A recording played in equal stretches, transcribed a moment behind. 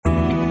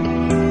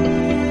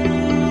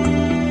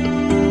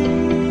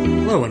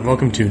Hello and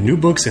welcome to New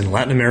Books in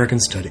Latin American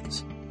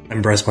Studies.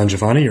 I'm Bryce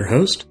Mangiovanni, your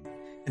host,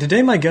 and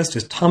today my guest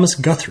is Thomas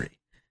Guthrie,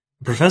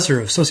 a professor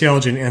of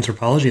sociology and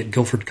anthropology at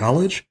Guilford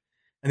College,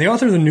 and the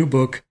author of the new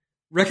book,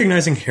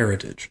 Recognizing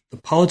Heritage, The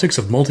Politics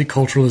of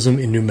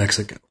Multiculturalism in New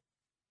Mexico.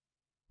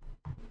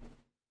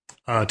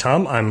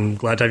 Tom, I'm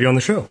glad to have you on the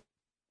show.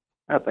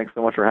 Thanks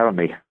so much for having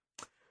me.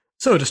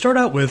 So to start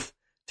out with,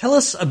 tell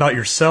us about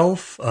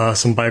yourself,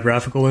 some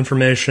biographical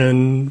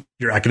information,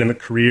 your academic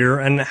career,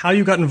 and how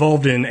you got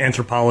involved in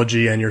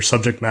anthropology and your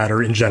subject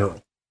matter in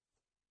general.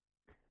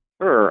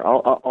 Sure.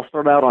 I'll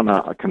start out on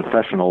a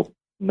confessional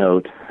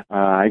note.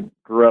 I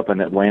grew up in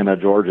Atlanta,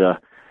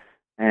 Georgia,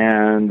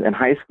 and in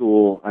high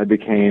school, I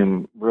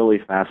became really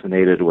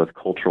fascinated with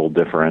cultural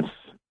difference.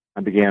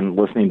 I began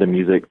listening to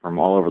music from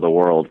all over the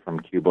world, from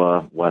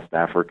Cuba, West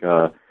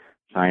Africa,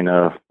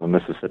 China, the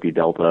Mississippi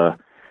Delta.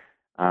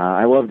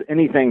 I loved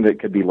anything that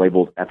could be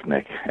labeled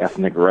ethnic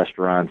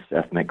restaurants,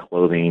 ethnic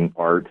clothing,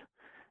 art.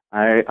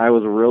 I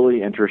was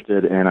really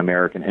interested in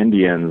American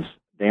Indians.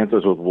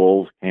 Dances with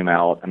Wolves came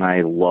out, and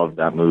I loved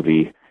that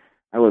movie.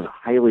 I was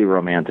highly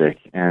romantic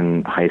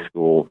in high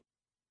school,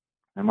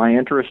 and my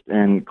interest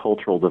in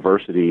cultural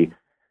diversity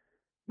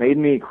made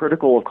me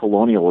critical of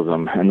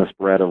colonialism and the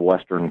spread of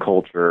Western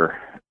culture.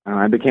 And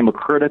I became a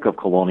critic of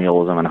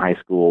colonialism in high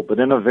school, but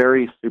in a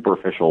very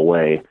superficial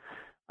way.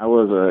 I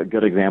was a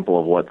good example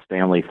of what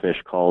Stanley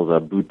Fish calls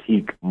a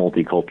boutique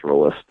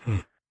multiculturalist.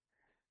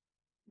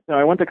 So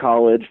I went to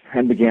college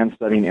and began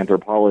studying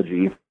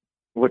anthropology,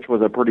 which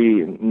was a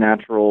pretty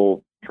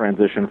natural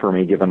transition for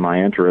me given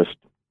my interest.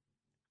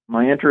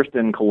 My interest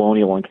in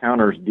colonial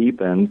encounters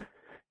deepened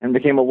and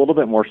became a little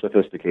bit more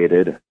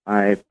sophisticated.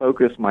 I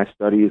focused my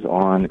studies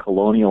on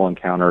colonial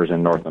encounters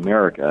in North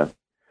America.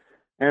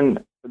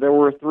 And there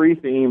were three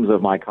themes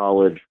of my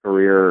college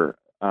career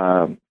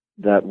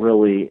that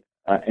really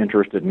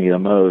interested me the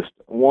most.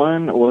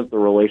 One was the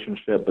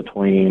relationship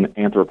between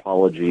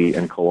anthropology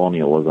and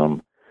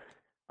colonialism.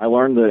 I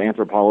learned that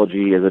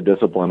anthropology is a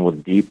discipline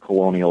with deep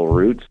colonial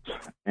roots,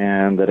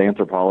 and that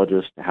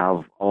anthropologists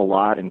have a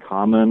lot in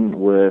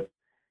common with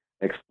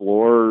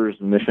explorers,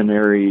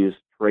 missionaries,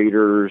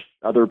 traders,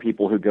 other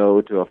people who go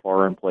to a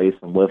foreign place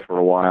and live for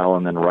a while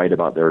and then write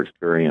about their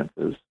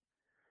experiences.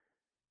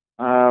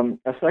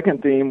 A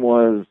second theme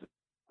was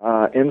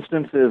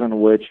instances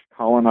in which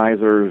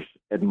colonizers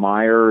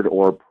admired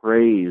or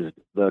praised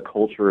the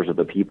cultures of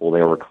the people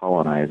they were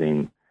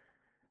colonizing.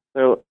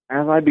 So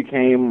as I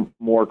became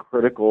more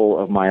critical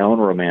of my own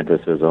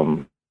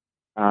romanticism,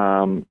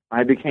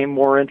 I became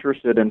more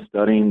interested in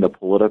studying the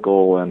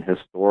political and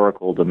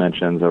historical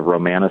dimensions of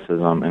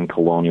romanticism in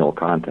colonial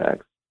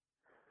context.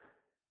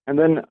 And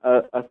then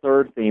a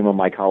third theme of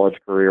my college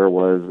career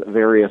was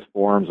various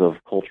forms of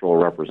cultural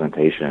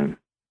representation.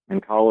 In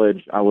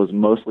college, I was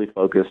mostly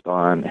focused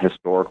on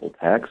historical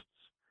texts,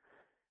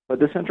 but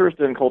this interest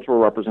in cultural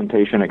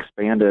representation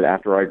expanded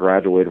after I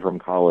graduated from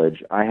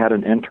college. I had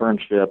an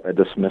internship at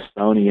the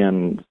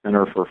Smithsonian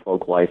Center for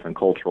Folklife and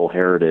Cultural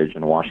Heritage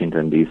in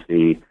Washington,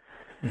 D.C.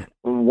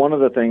 One of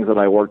the things that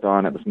I worked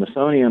on at the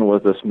Smithsonian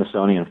was the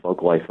Smithsonian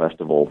Folklife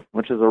Festival,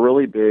 which is a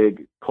really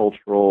big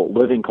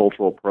living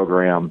cultural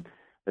program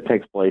that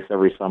takes place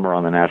every summer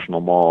on the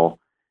National Mall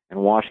in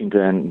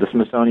Washington. The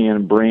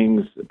Smithsonian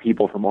brings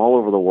people from all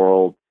over the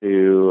world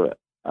to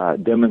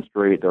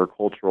demonstrate their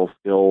cultural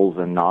skills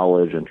and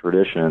knowledge and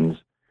traditions.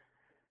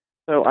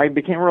 So I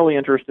became really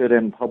interested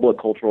in public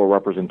cultural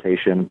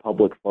representation,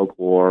 public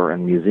folklore,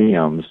 and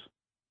museums.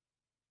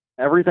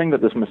 Everything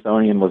that the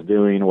Smithsonian was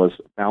doing was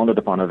founded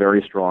upon a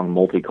very strong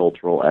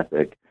multicultural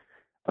ethic,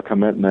 a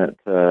commitment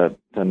to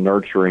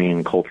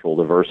nurturing cultural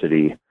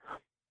diversity.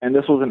 And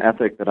this was an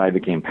ethic that I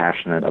became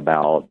passionate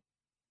about.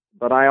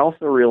 But I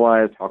also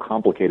realized how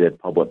complicated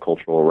public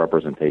cultural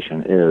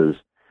representation is.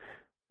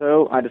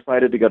 So I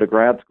decided to go to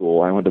grad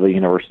school. I went to the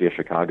University of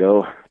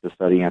Chicago to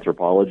study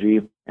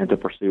anthropology and to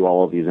pursue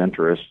all of these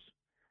interests.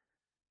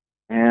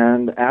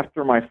 And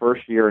after my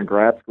first year in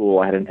grad school,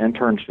 I had an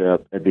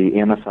internship at the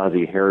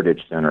Anasazi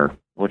Heritage Center,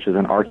 which is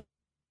an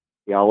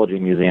archaeology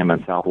museum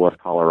in southwest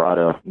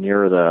Colorado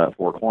near the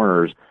Four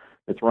Corners.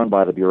 It's run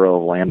by the Bureau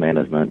of Land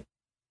Management.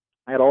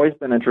 I had always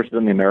been interested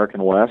in the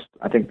American West.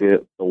 I think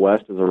the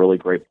West is a really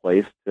great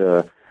place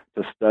to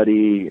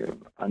study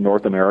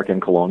North American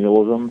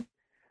colonialism.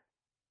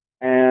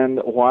 And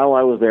while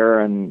I was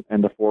there in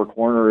the Four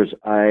Corners,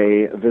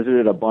 I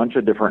visited a bunch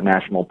of different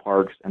national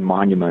parks and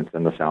monuments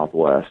in the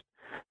Southwest.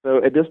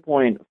 So at this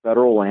point,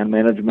 federal land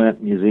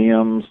management,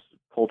 museums,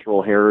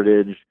 cultural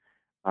heritage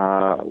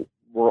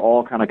were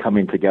all kind of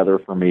coming together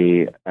for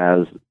me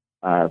as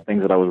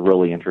things that I was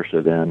really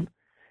interested in.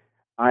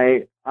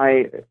 I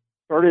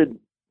started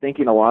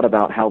thinking a lot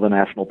about how the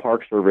National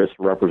Park Service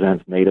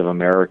represents Native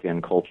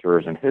American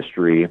cultures and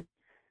history.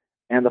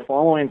 And the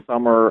following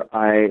summer,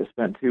 I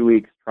spent 2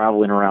 weeks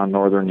traveling around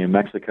northern New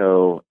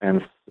Mexico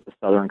and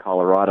southern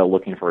Colorado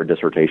looking for a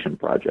dissertation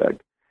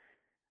project.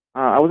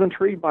 I was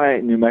intrigued by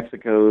New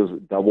Mexico's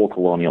double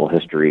colonial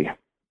history.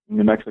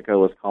 New Mexico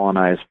was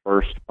colonized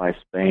first by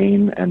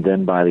Spain and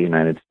then by the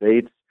United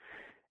States.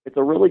 it's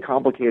a really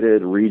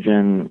complicated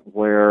region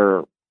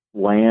where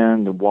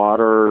land,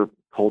 water,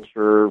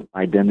 culture,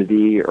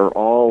 identity are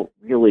all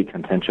really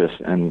contentious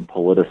and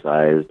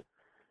politicized.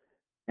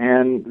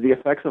 And the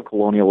effects of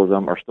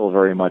colonialism are still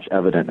very much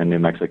evident in New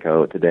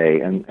Mexico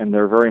today, and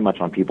they're very much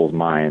on people's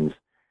minds.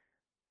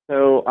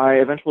 So I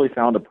eventually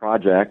found a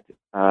project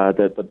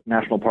that the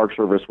National Park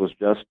Service was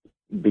just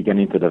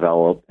beginning to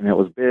develop, and it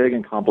was big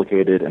and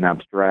complicated and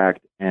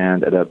abstract,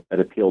 and it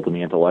appealed to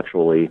me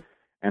intellectually,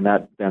 and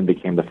that then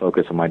became the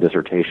focus of my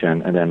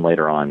dissertation, and then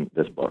later on,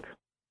 this book.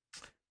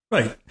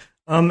 Right.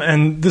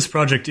 And this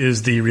project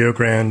is the Rio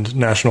Grande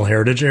National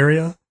Heritage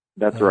Area?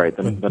 That's right,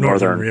 the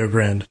northern Rio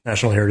Grande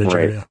National Heritage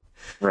Area.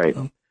 Right.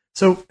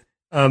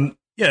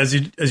 As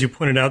you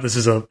pointed out, this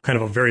is a kind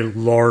of a very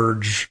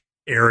large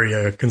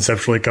area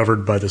conceptually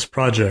covered by this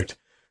project.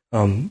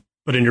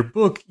 But in your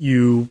book,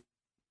 you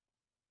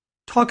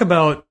talk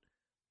about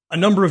a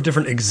number of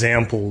different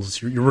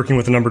examples. You're working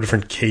with a number of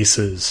different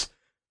cases.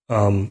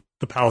 The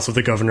Palace of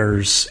the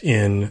Governors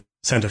in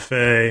Santa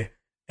Fe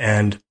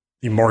and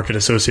the market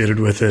associated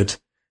with it,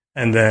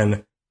 and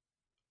then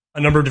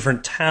a number of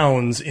different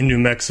towns in New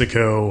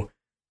Mexico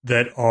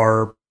that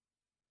are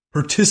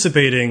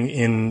participating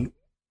in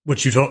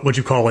what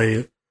you call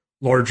a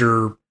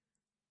larger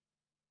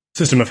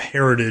system of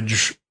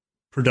heritage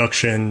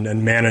production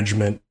and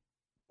management,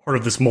 part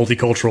of this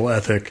multicultural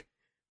ethic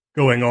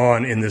going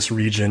on in this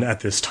region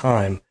at this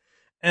time.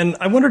 And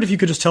I wondered if you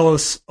could just tell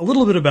us a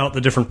little bit about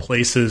the different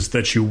places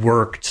that you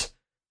worked,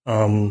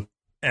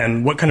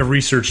 and what kind of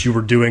research you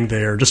were doing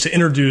there, just to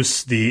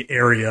introduce the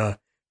area,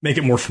 make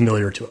it more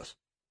familiar to us.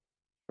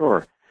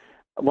 Sure.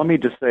 Let me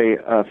just say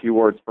a few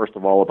words, first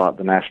of all, about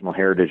the National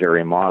Heritage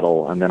Area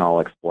model, and then I'll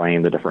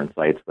explain the different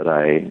sites that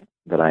I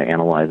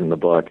analyze in the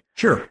book.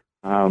 Sure.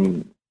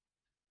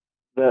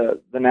 The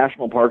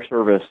National Park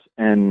Service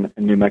in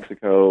New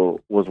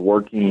Mexico was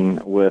working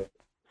with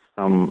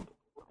some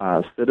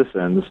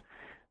citizens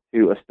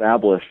to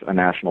establish a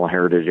National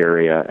Heritage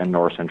Area in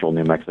north central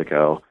New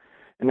Mexico.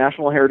 And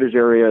National Heritage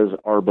Areas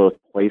are both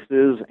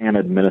places and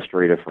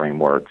administrative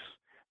frameworks.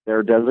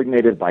 They're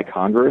designated by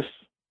Congress,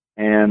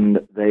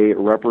 and they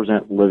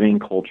represent living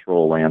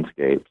cultural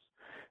landscapes.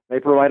 They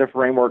provide a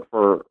framework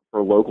for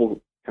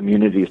local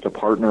communities to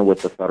partner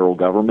with the federal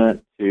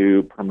government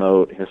to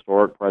promote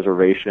historic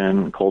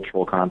preservation,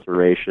 cultural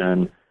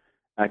conservation,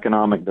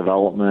 economic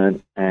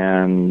development,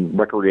 and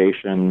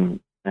recreation,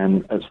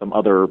 and some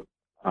other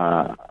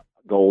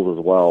goals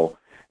as well.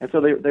 And so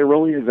they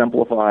really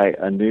exemplify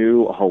a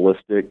new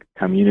holistic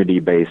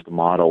community-based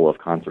model of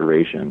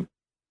conservation.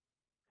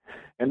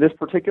 And this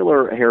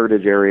particular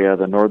heritage area,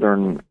 the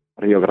Northern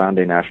Rio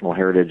Grande National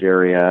Heritage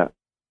Area,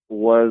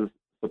 was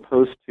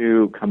supposed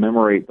to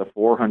commemorate the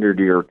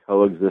 400-year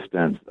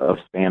coexistence of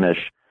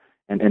Spanish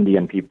and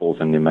Indian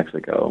peoples in New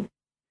Mexico.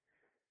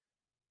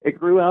 It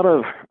grew out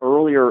of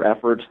earlier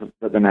efforts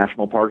that the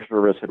National Park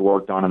Service had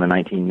worked on in the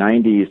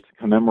 1990s to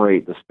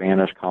commemorate the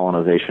Spanish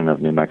colonization of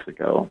New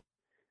Mexico.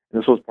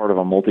 This was part of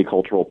a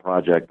multicultural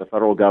project. The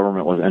federal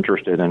government was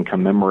interested in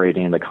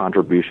commemorating the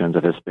contributions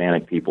of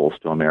Hispanic peoples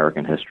to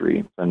American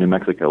history. So New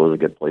Mexico was a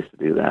good place to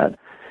do that.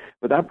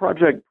 But that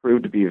project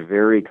proved to be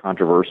very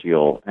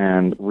controversial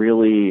and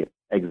really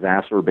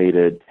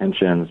exacerbated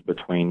tensions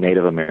between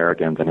Native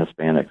Americans and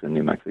Hispanics in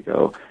New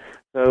Mexico.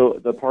 So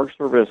the Park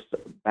Service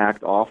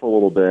backed off a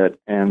little bit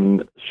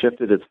and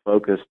shifted its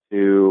focus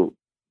to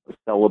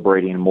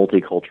celebrating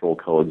multicultural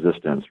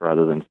coexistence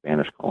rather than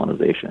Spanish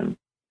colonization.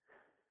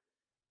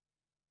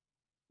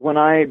 When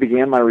I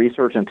began my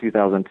research in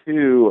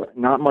 2002,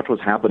 not much was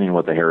happening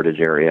with the heritage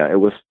area. It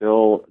was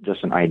still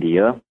just an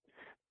idea.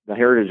 The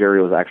heritage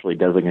area was actually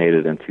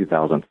designated in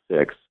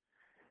 2006.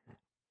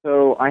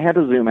 So I had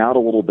to zoom out a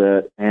little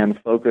bit and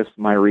focus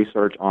my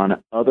research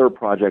on other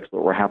projects that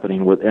were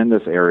happening within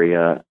this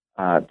area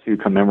to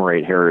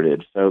commemorate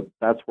heritage. So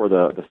that's where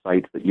the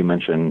sites that you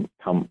mentioned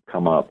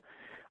come up.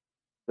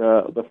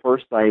 The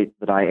first site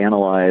that I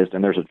analyzed,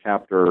 and there's a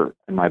chapter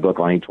in my book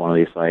on each one of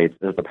these sites,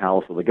 is the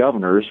Palace of the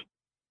Governors,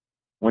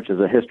 which is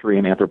a history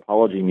and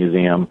anthropology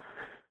museum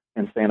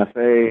in Santa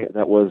Fe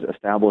that was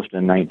established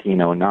in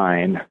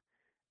 1909.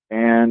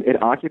 And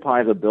it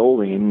occupies a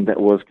building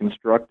that was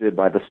constructed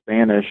by the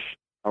Spanish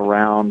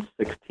around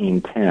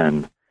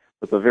 1610.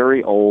 It's a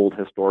very old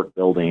historic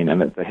building,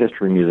 and it's a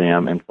history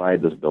museum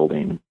inside this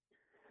building.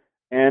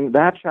 And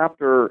that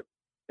chapter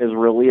is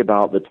really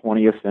about the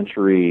 20th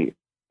century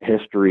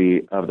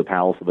history of the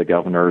Palace of the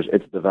Governors,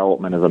 its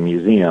development as a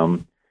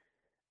museum.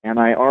 And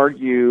I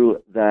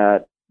argue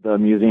that the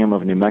Museum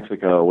of New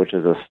Mexico, which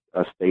is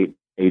a state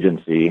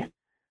agency,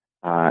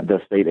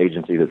 the state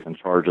agency that's in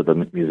charge of the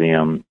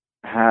museum,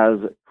 has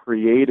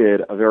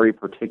created a very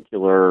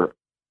particular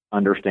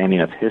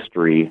understanding of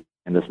history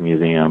in this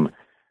museum,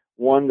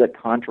 one that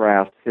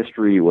contrasts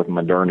history with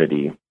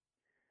modernity.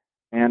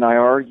 And I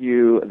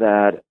argue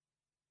that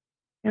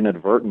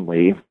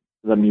inadvertently,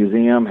 the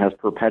museum has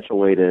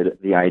perpetuated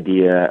the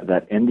idea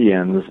that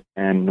Indians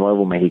and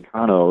Nuevo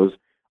Mexicanos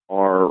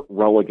are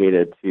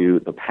relegated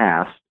to the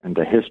past and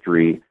to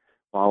history,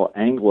 while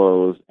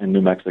Anglos in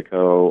New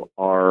Mexico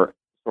are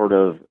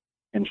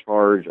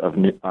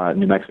of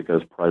New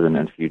Mexico's present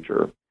and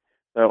future.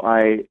 So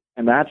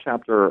in that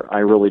chapter, I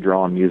really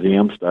draw on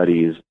museum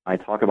studies. I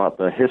talk about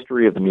the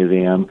history of the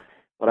museum,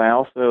 but I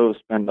also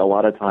spend a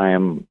lot of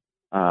time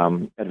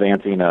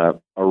advancing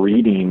a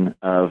reading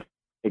of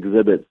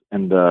exhibits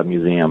in the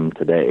museum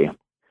today.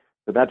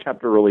 So that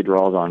chapter really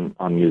draws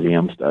on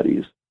museum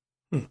studies.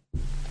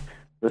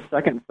 The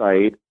second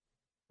site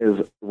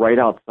is right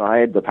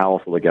outside the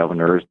Palace of the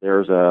Governors.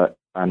 There's a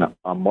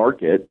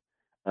market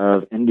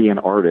of Indian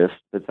artists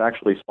that's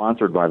actually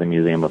sponsored by the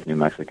Museum of New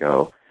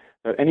Mexico.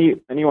 So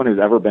anyone who's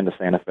ever been to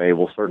Santa Fe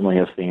will certainly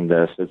have seen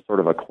this. It's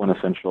sort of a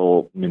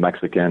quintessential New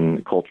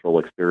Mexican cultural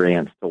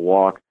experience to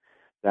walk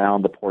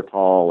down the portal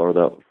or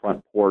the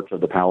front porch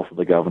of the Palace of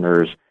the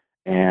Governors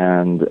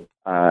and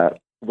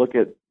look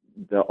at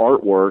the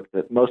artwork,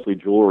 that mostly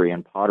jewelry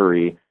and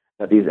pottery,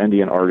 that these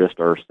Indian artists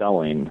are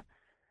selling.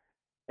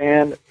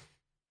 And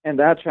in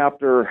that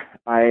chapter,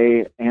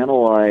 I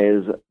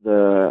analyze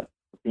the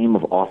theme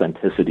of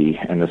authenticity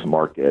in this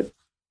market.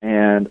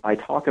 And I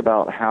talk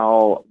about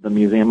how the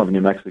Museum of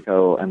New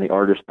Mexico and the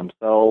artists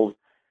themselves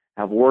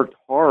have worked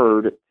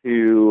hard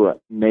to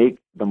make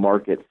the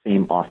market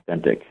seem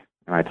authentic.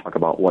 And I talk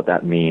about what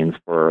that means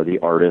for the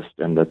artist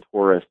and the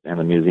tourist and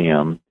the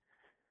museum.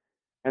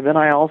 And then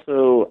I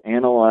also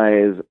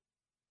analyze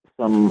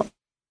some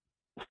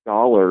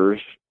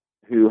scholars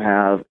who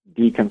have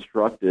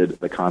deconstructed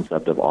the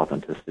concept of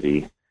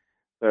authenticity.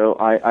 So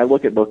I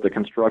look at both the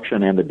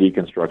construction and the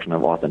deconstruction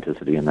of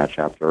authenticity in that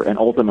chapter, and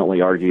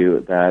ultimately argue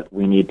that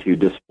we need to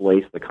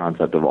displace the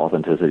concept of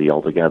authenticity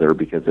altogether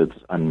because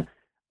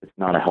it's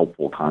not a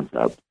helpful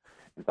concept.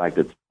 In fact,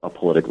 it's a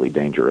politically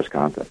dangerous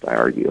concept, I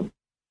argue.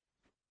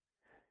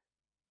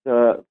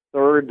 The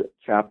third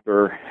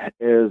chapter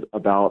is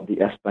about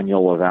the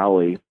Espanola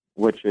Valley,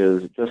 which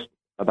is just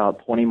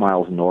about 20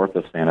 miles north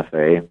of Santa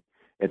Fe.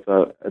 It's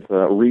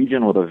a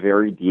region with a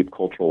very deep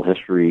cultural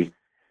history.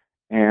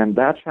 And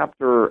that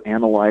chapter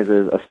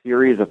analyzes a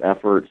series of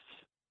efforts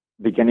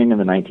beginning in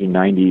the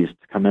 1990s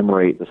to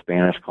commemorate the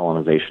Spanish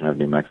colonization of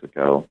New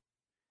Mexico.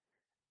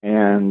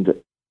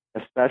 And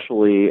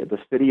especially the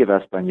city of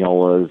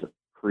Espanola's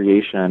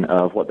creation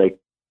of what they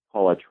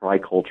call a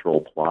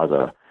tricultural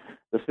plaza.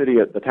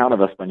 The town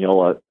of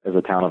Espanola is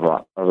a town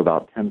of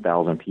about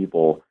 10,000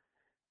 people.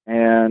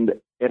 And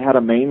it had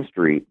a main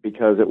street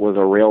because it was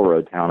a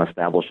railroad town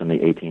established in the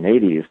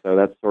 1880s. So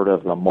that's sort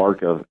of the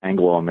mark of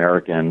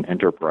Anglo-American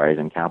enterprise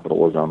and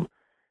capitalism.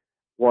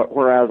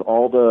 Whereas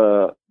all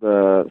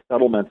the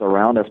settlements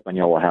around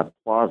Espanola had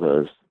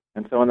plazas.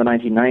 And so in the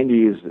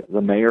 1990s,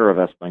 the mayor of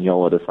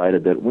Espanola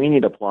decided that we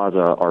need a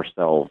plaza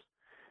ourselves.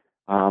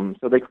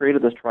 So they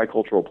created this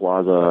tricultural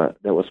plaza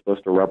that was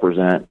supposed to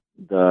represent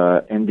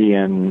the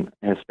Indian,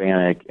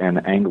 Hispanic,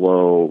 and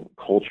Anglo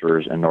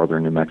cultures in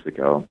northern New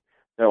Mexico.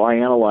 So I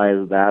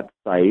analyzed that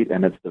site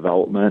and its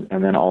development,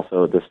 and then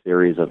also this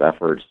series of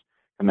efforts,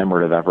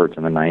 commemorative efforts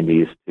in the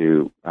 90s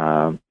to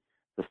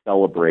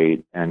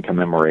celebrate and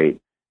commemorate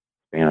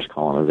Spanish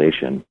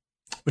colonization.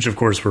 Which, of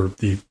course, were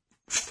the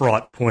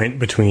fraught point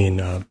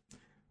between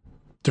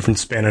different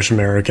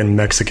Spanish-American,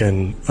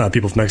 Mexican,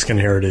 people of Mexican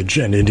heritage,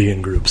 and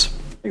Indian groups.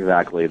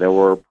 Exactly. There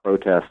were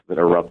protests that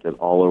erupted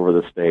all over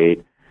the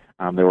state.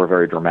 There were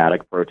very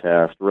dramatic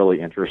protests,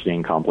 really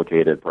interesting,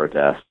 complicated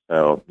protests.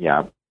 So,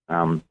 yeah.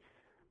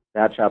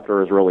 That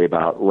chapter is really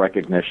about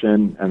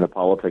recognition and the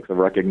politics of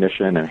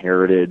recognition and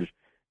heritage,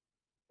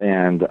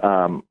 and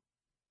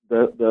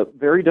the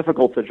very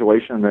difficult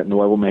situation that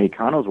Nuevo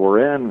Mexicanos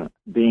were in,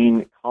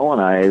 being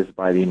colonized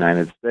by the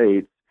United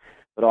States,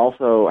 but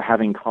also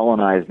having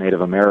colonized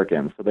Native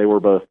Americans. So they were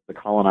both the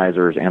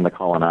colonizers and the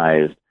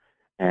colonized,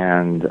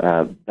 and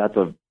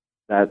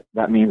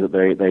that means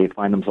that they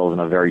find themselves in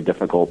a very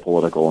difficult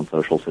political and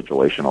social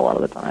situation a lot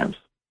of the times.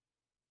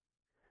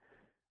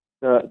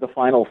 The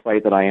final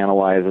site that I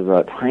analyze is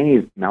a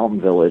tiny mountain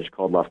village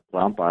called Las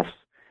Pampas,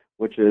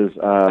 which is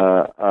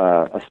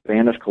a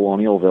Spanish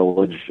colonial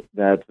village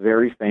that's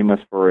very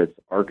famous for its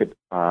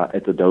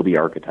adobe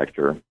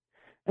architecture.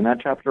 And that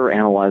chapter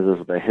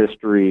analyzes the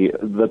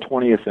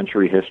 20th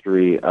century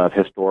history of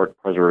historic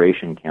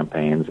preservation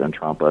campaigns in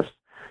Trampas.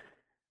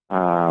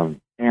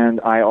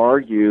 And I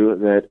argue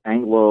that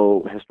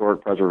Anglo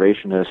historic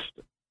preservationists,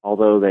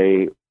 although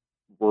they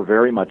were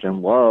very much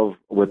in love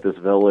with this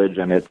village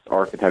and its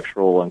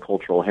architectural and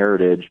cultural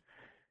heritage,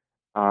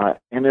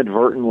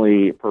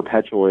 inadvertently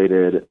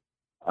perpetuated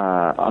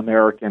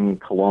American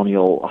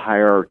colonial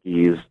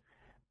hierarchies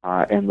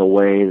in the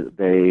way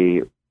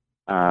they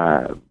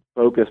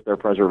focused their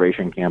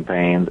preservation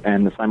campaigns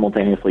and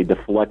simultaneously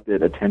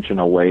deflected attention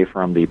away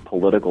from the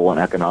political and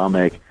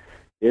economic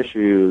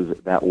issues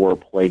that were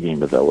plaguing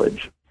the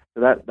village.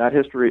 So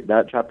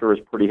that chapter is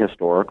pretty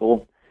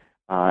historical.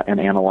 And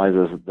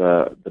analyzes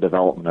the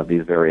development of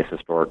these various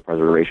historic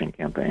preservation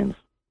campaigns.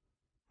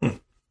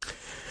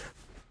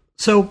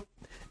 So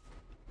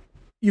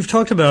you've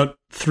talked about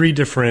three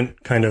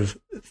different kind of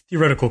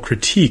theoretical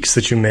critiques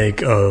that you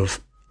make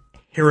of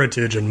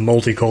heritage and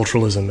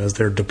multiculturalism as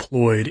they're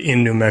deployed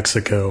in New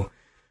Mexico,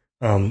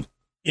 in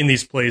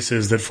these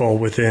places that fall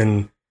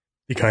within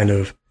the kind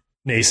of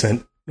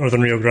nascent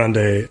Northern Rio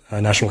Grande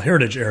National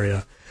Heritage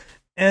Area.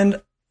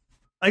 And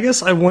I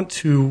guess I want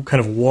to kind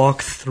of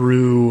walk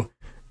through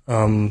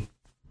in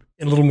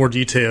a little more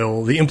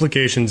detail the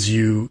implications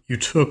you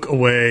took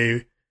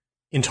away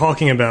in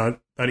talking about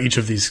each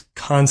of these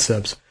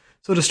concepts.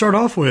 So to start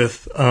off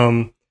with,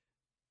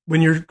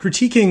 when you're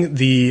critiquing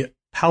the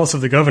Palace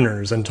of the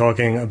Governors and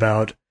talking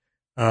about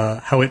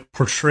how it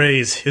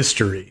portrays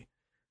history,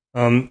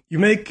 you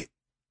make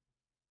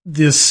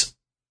this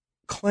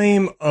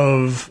claim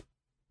of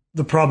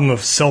the problem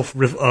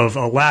of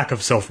a lack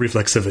of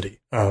self-reflexivity.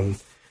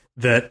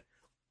 That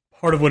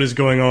part of what is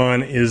going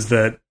on is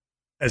that,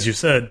 as you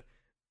said,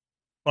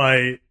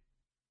 by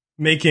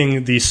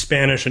making the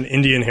Spanish and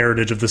Indian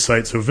heritage of the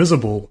site so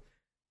visible,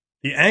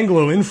 the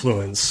Anglo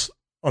influence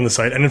on the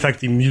site, and in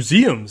fact the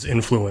museum's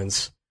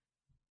influence,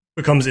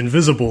 becomes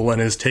invisible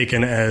and is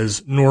taken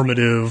as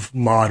normative,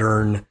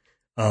 modern,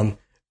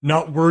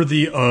 not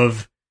worthy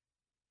of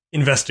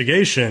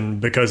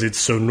investigation because it's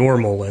so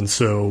normal and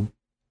so,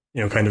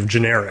 kind of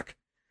generic.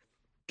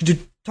 Could you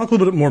talk a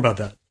little bit more about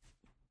that?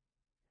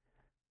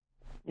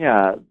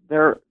 Yeah,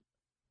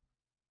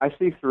 I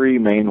see three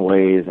main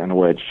ways in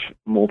which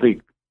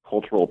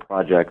multicultural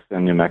projects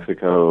in New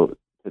Mexico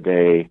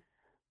today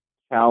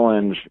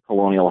challenge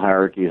colonial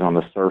hierarchies on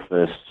the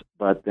surface,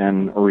 but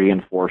then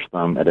reinforce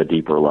them at a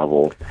deeper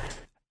level.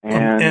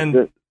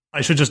 And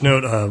I should just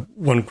note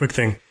one quick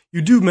thing.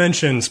 You do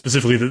mention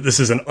specifically that this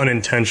is an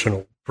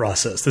unintentional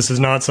process. This is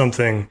not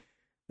something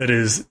that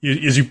is,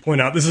 as you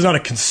point out, this is not a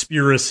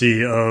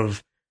conspiracy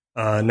of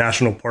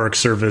National Park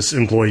Service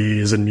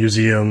employees and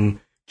museum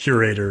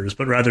curators,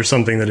 but rather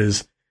something that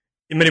is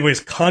in many ways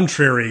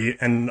contrary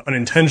and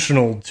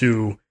unintentional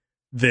to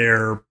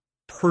their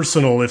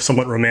personal, if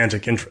somewhat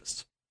romantic,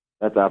 interests.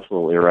 That's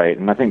absolutely right.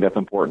 And I think that's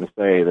important to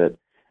say that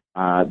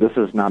this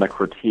is not a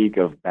critique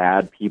of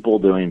bad people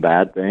doing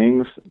bad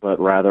things, but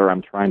rather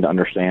I'm trying to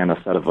understand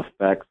a set of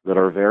effects that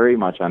are very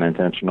much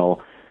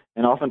unintentional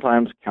and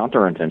oftentimes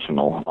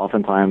counterintentional.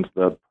 Oftentimes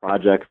the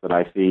projects that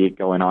I see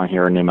going on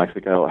here in New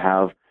Mexico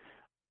have,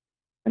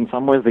 in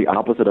some ways, the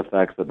opposite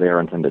effects that they are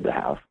intended to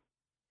have.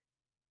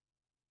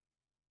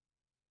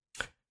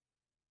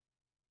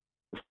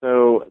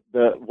 So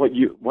what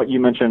you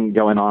mentioned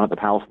going on at the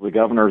Palace of the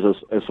Governors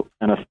is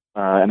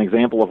an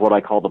example of what I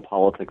call the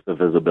politics of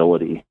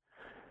visibility.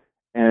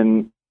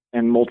 And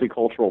in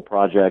multicultural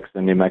projects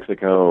in New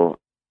Mexico,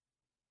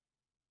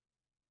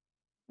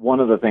 one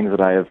of the things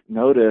that I have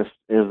noticed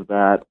is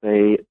that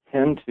they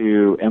tend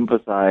to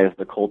emphasize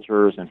the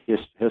cultures and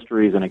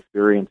histories and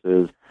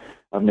experiences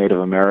of Native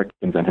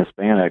Americans and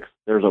Hispanics.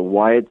 There's a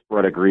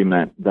widespread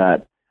agreement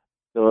that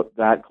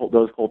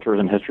those cultures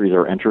and histories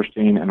are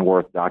interesting and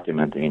worth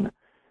documenting.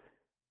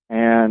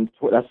 And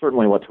that's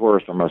certainly what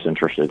tourists are most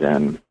interested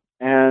in.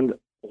 And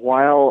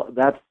while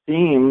that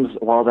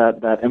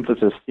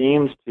emphasis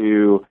seems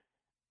to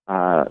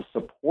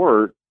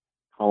support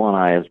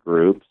colonized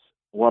groups,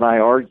 what I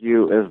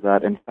argue is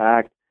that, in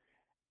fact,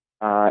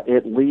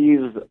 it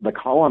leaves the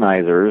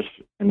colonizers,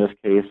 in this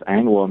case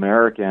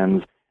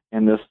Anglo-Americans,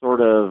 in this sort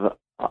of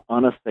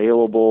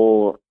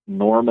unassailable,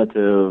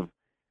 normative,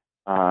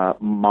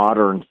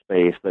 modern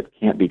space that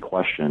can't be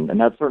questioned. And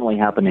that's certainly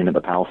happening at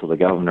the Palace of the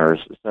Governors.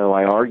 So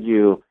I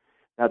argue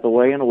that the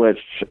way in which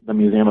the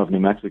Museum of New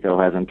Mexico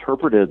has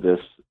interpreted this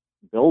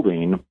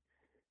building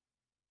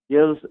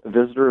gives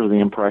visitors the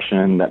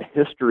impression that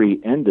history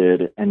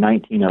ended in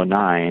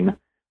 1909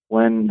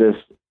 when this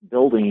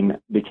building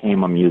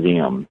became a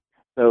museum.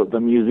 So the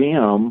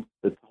museum,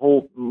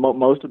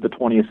 most of the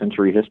 20th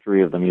century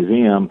history of the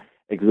museum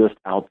exists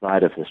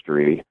outside of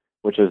history,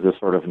 which is this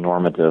sort of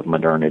normative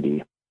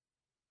modernity.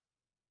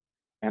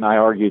 And I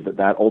argue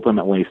that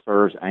ultimately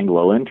serves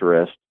Anglo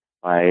interest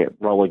by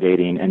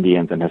relegating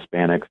Indians and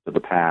Hispanics to the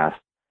past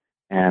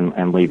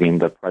and leaving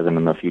the present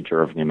and the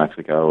future of New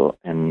Mexico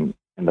in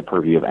the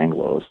purview of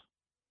Anglos.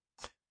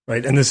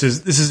 Right, and this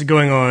is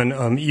going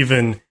on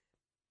even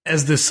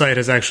as this site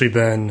has actually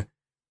been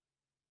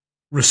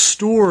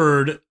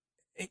restored,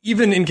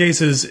 even in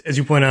cases, as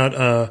you point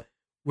out,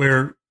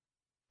 where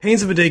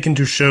pains of a day can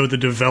to show the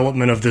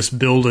development of this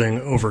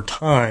building over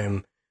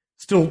time,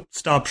 still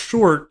stop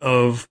short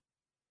of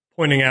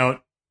pointing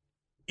out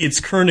its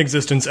current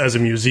existence as a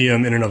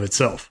museum in and of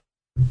itself.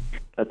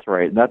 That's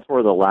right. That's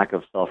where the lack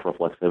of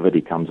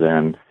self-reflexivity comes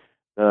in.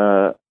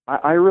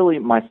 I really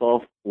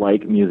myself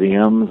like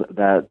museums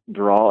that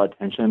draw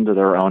attention to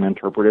their own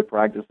interpretive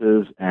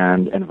practices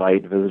and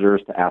invite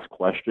visitors to ask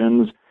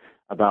questions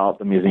about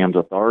the museum's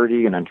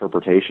authority and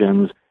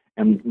interpretations,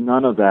 and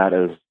none of that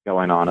is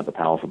going on at the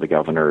Palace of the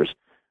Governors.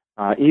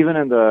 Even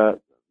in the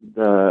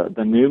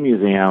new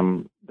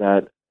museum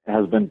that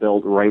has been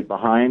built right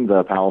behind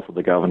the Palace of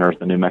the Governors,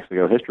 the New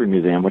Mexico History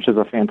Museum, which is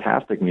a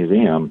fantastic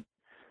museum.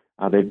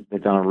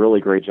 They've done a really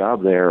great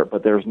job there,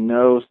 but there's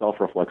no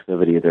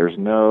self-reflexivity. There's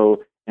no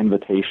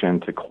invitation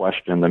to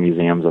question the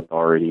museum's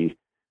authority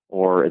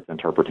or its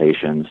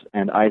interpretations.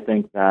 And I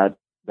think that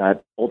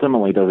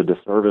ultimately does a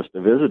disservice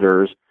to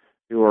visitors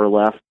who are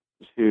left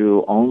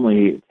to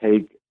only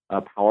take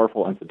a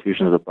powerful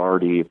institution's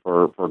authority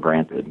for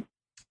granted.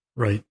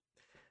 Right.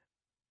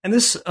 And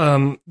this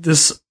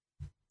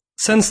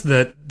sense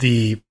that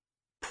the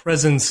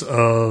presence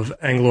of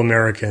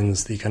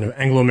Anglo-Americans, the kind of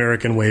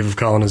Anglo-American wave of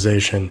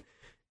colonization,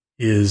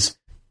 is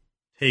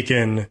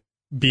taken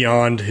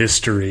beyond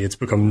history. It's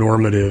become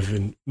normative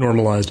and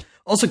normalized.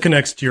 Also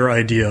connects to your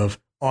idea of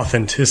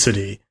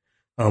authenticity,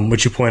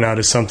 which you point out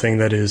is something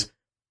that is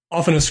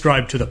often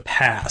ascribed to the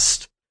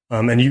past.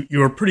 And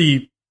you are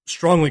pretty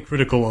strongly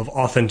critical of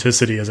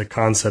authenticity as a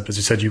concept. As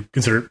you said, you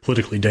consider it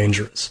politically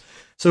dangerous.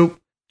 So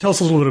tell us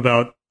a little bit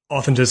about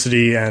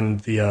authenticity and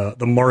the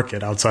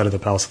market outside of the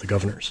Palace of the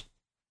Governors.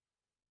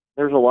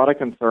 There's a lot of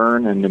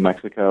concern in New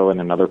Mexico and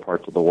in other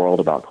parts of the world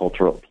about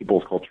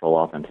people's cultural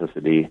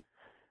authenticity.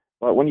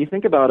 But when you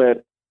think about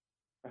it,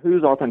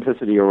 whose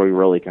authenticity are we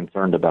really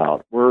concerned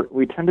about?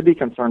 We tend to be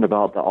concerned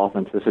about the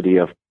authenticity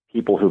of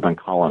people who've been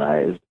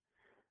colonized,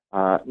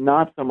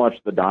 not so much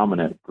the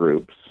dominant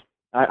groups.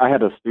 I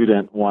had a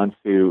student once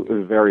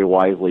who very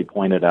wisely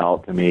pointed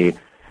out to me,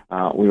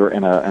 we were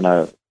in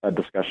a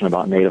discussion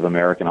about Native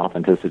American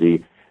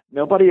authenticity.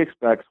 Nobody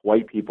expects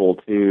white people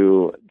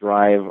to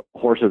drive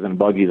horses and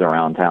buggies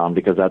around town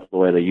because that's the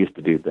way they used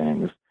to do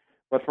things.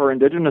 But for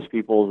indigenous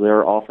peoples, there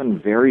are often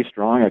very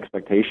strong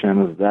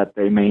expectations that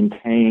they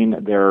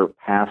maintain their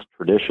past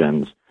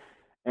traditions.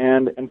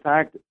 And in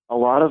fact, a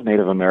lot of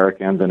Native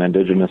Americans and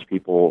indigenous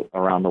people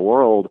around the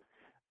world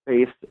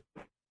face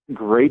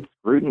great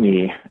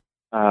scrutiny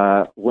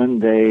when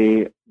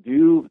they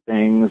do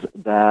things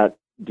that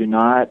do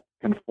not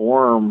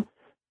conform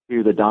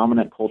to the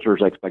dominant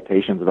culture's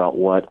expectations about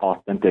what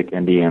authentic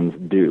Indians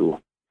do.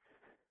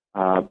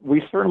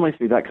 We certainly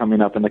see that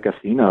coming up in the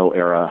casino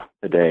era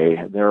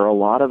today. There are a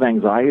lot of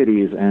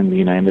anxieties in the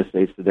United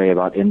States today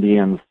about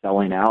Indians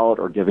selling out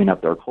or giving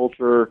up their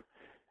culture.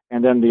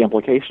 And then the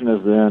implication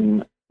is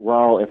then,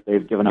 well, if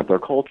they've given up their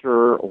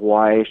culture,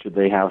 why should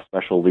they have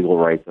special legal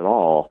rights at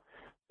all?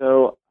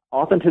 So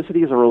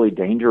authenticity is a really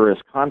dangerous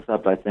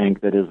concept, I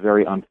think, that is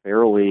very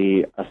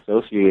unfairly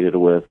associated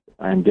with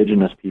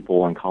indigenous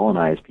people and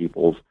colonized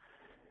peoples.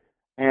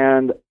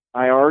 And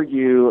I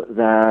argue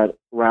that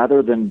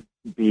rather than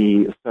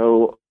be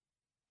so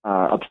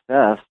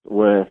obsessed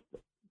with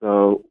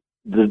the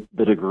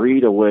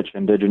degree to which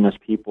indigenous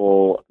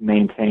people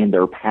maintain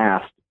their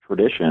past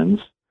traditions,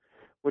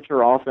 which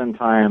are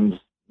oftentimes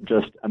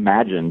just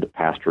imagined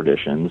past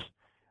traditions,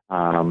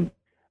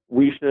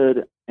 we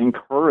should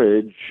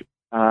encourage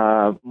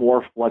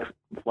more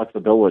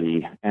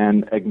flexibility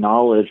and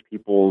acknowledge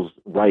people's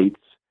rights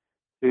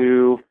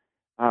to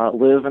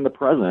live in the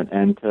present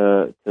and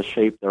to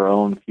shape their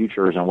own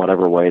futures in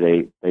whatever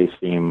way they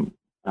think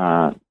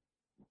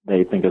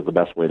is the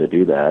best way to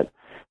do that.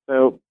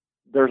 So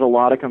there's a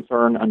lot of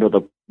concern under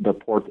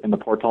in the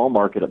Portal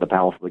market at the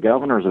Palace of the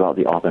Governors about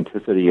the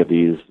authenticity of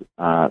these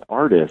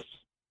artists.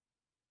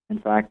 In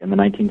fact, in the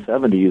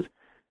 1970s,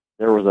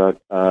 there was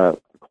a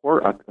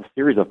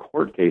series of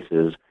court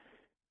cases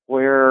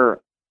where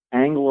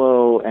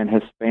Anglo and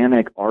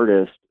Hispanic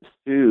artists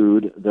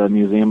sued the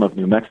Museum of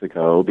New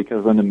Mexico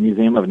because the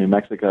Museum of New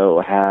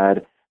Mexico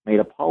had made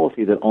a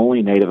policy that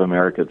only Native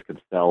Americans could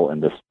sell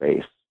in this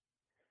space.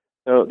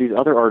 So these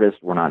other artists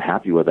were not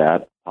happy with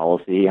that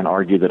policy and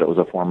argued that it was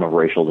a form of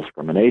racial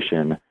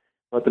discrimination.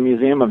 But the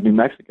Museum of New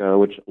Mexico,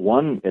 which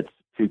won its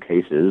two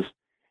cases,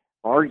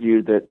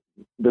 argued that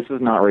this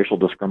is not racial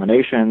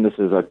discrimination. This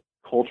is a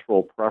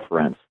cultural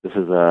preference.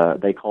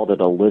 They called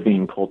it a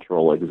living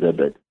cultural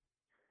exhibit.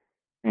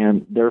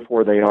 And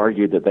therefore, they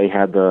argued that they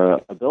had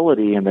the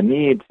ability and the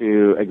need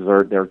to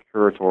exert their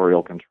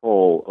curatorial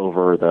control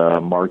over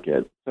the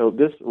market. So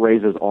this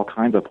raises all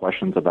kinds of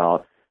questions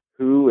about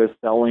who is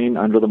selling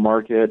under the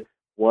market,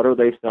 what are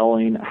they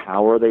selling,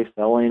 how are they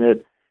selling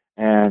it,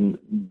 and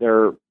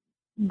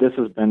this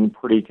has been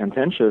pretty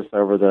contentious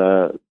over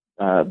the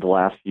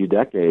last few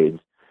decades.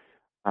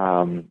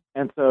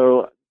 And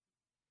so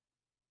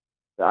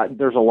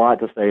there's a lot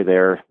to say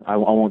there. I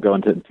won't go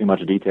into too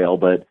much detail,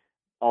 but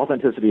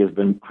authenticity has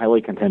been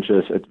highly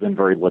contentious. It's been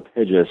very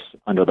litigious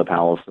under the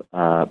Palace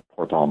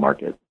Portal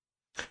market.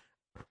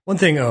 One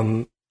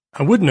thing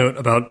I would note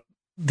about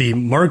the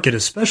market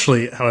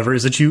especially, however,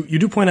 is that you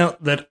do point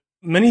out that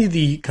many of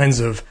the kinds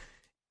of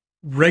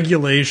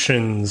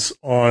regulations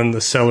on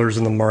the sellers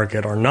in the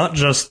market are not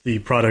just the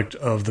product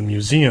of the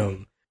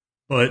museum,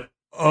 but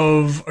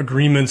of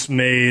agreements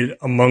made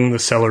among the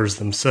sellers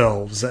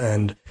themselves,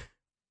 and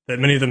that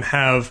many of them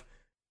have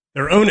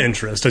their own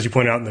interest, as you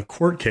point out in the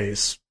court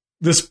case.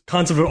 This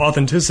concept of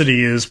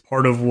authenticity is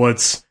part of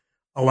what's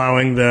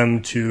allowing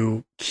them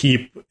to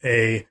keep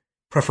a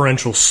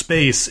preferential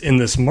space in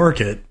this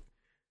market.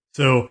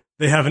 So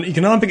they have an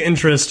economic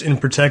interest in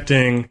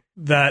protecting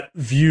that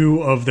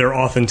view of their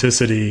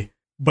authenticity,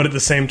 but at the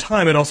same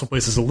time, it also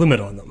places a limit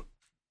on them.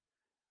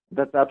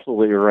 That's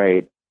absolutely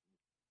right.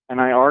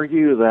 And I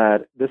argue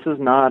that this is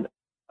not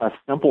a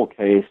simple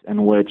case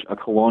in which a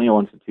colonial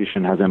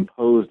institution has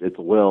imposed its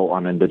will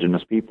on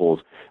indigenous peoples,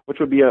 which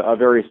would be a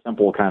very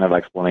simple kind of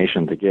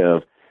explanation to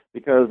give,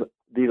 because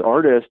these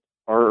artists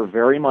are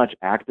very much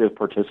active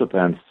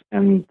participants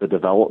in the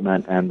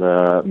development and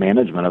the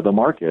management of the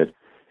market.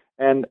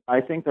 And I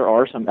think there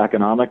are some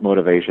economic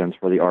motivations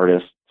for the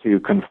artist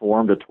to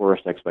conform to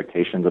tourist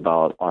expectations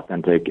about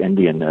authentic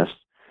Indianness.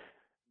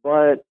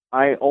 But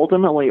I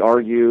ultimately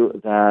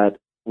argue that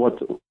what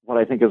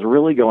I think is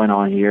really going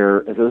on here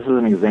is this is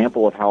an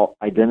example of how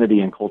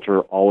identity and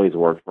culture always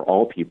work for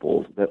all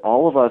peoples, that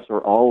all of us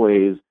are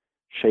always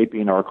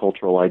shaping our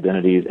cultural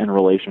identities in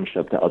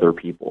relationship to other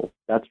people.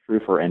 That's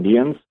true for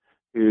Indians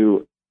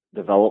who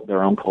develop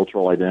their own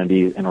cultural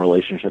identities in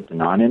relationship to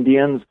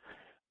non-Indians.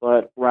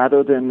 But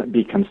rather than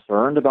be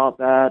concerned about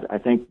that, I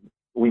think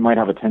we might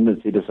have a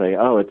tendency to say,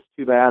 oh, it's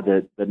too bad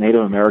that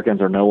Native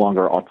Americans are no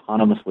longer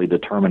autonomously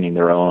determining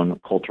their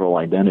own cultural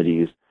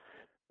identities.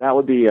 That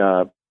would be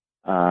a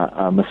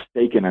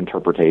mistaken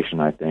interpretation,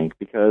 I think,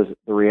 because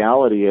the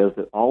reality is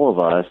that all of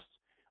us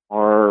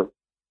are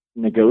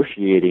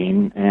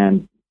negotiating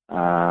and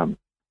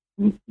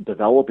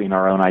developing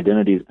our own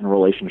identities in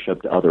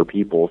relationship to other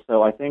people.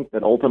 So I think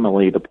that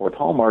ultimately the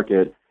Portal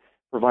market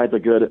provides a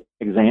good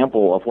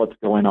example of what's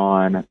going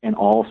on in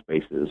all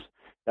spaces.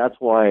 That's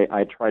why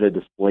I try to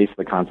displace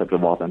the concept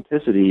of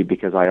authenticity,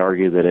 because I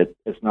argue that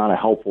it's not a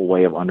helpful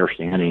way of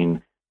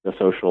understanding the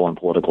social and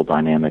political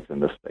dynamics in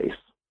this space.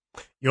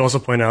 You also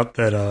point out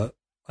that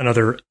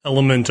another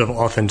element of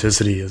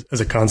authenticity as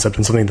a concept,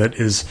 and something that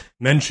is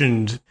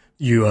mentioned,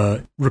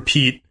 you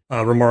repeat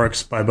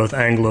remarks by both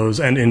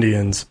Anglos and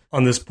Indians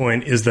on this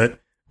point, is that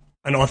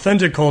an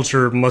authentic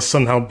culture must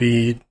somehow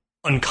be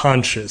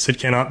unconscious. It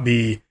cannot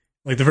be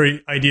like the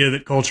very idea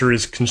that culture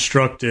is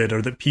constructed,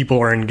 or that people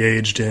are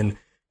engaged in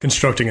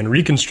constructing and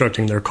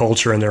reconstructing their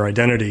culture and their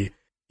identity,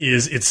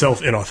 is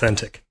itself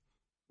inauthentic.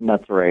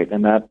 That's right.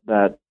 And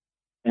that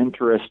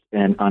interest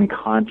in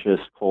unconscious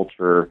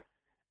culture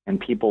and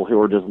people who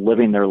are just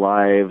living their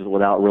lives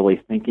without really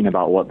thinking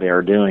about what they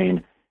are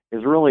doing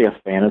is really a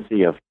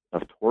fantasy of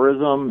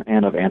tourism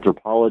and of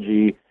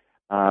anthropology,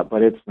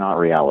 but it's not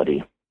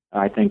reality.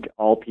 I think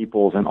all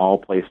peoples in all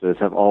places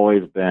have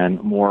always been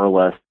more or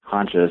less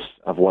conscious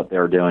of what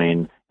they're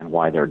doing and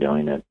why they're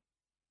doing it.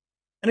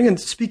 And again,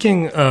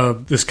 speaking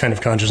of this kind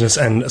of consciousness,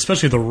 and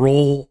especially the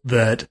role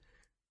that,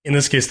 in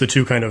this case, the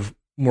two kind of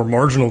more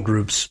marginal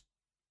groups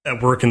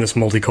at work in this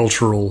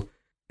multicultural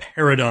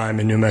paradigm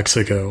in New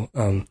Mexico,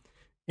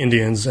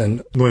 Indians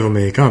and Nuevo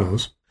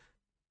Mexicanos,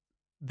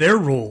 their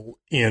role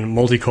in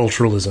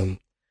multiculturalism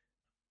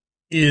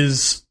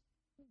is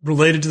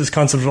related to this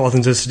concept of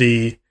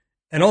authenticity,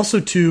 and also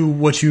to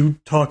what you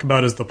talk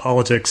about as the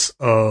politics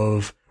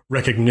of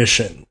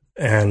recognition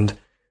and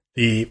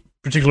the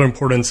particular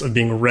importance of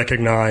being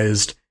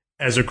recognized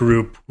as a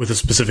group with a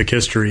specific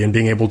history and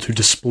being able to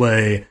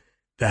display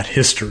that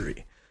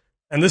history.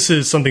 And this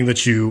is something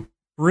that you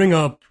bring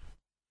up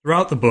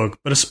throughout the book,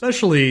 but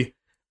especially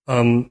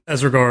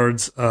as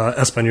regards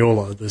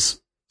Española,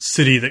 this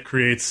city that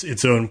creates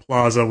its own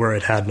plaza where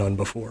it had none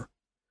before.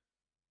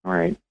 All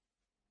right.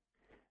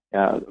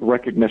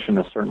 Recognition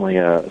is certainly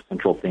a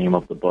central theme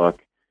of the book,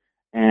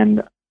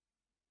 and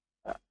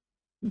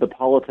the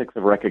politics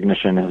of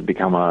recognition has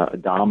become a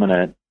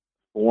dominant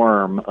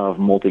form of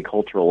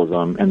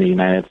multiculturalism in the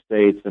United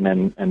States and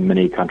in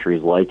many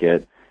countries like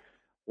it,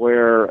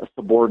 where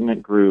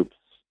subordinate groups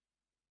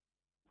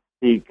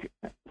seek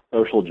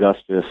social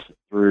justice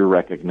through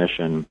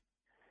recognition.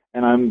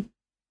 And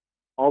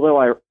although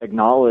I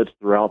acknowledge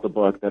throughout the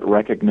book that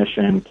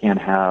recognition can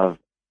have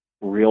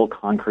real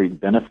concrete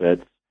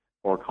benefits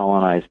for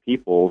colonized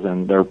peoples,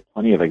 and there are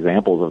plenty of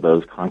examples of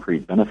those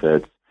concrete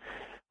benefits,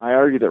 I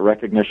argue that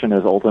recognition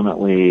is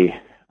ultimately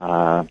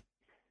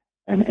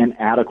an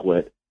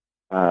inadequate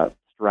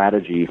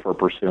strategy for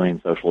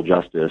pursuing social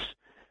justice.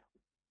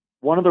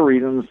 One of the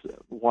reasons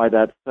why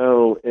that's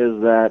so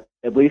is that,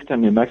 at least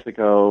in New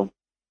Mexico,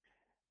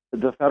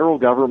 the federal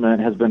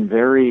government has been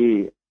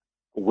very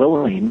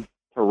willing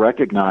to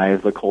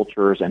recognize the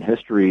cultures and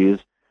histories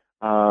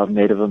of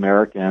Native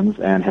Americans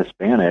and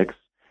Hispanics.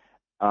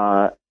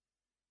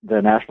 The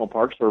National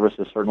Park Service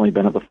has certainly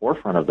been at the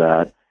forefront of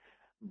that.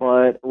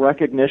 But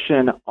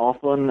recognition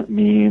often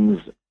means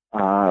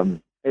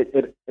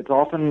it's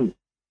often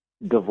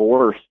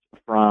divorced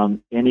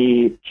from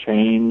any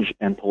change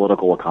in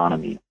political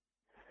economy.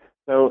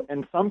 So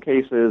in some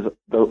cases,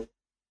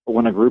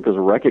 when a group is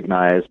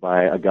recognized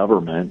by a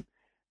government,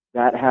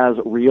 that has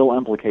real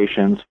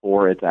implications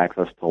for its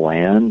access to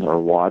land or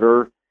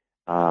water,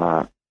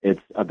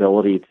 its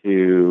ability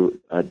to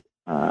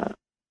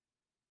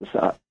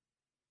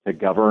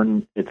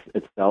govern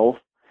itself.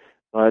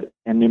 But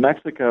in New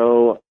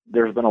Mexico,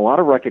 there's been a lot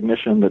of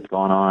recognition that's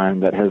gone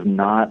on that has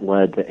not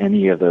led to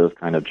any of those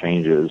kind of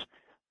changes.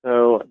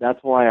 So that's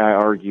why I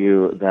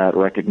argue that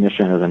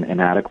recognition is an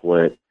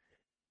inadequate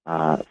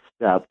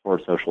step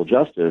toward social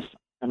justice.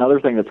 Another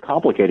thing that's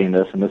complicating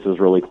this, and this is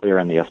really clear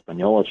in the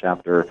Española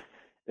chapter,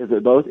 is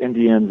that both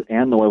Indians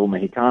and Nuevo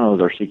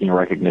Mexicanos are seeking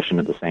recognition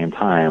at the same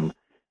time.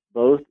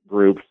 Both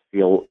groups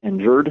feel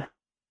injured.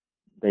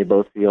 They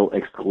both feel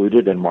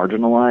excluded and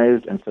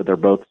marginalized, and so they're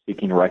both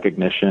seeking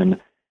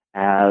recognition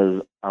as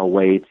a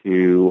way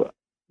to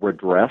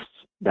redress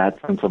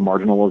that sense of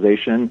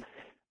marginalization.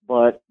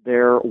 but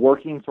they're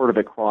working sort of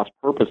at cross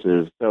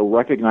purposes. So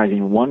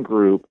recognizing one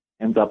group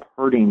ends up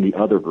hurting the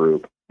other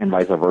group and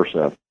vice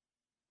versa.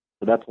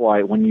 So that's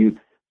why when you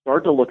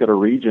start to look at a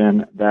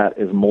region that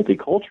is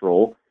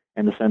multicultural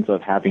in the sense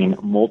of having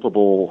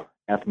multiple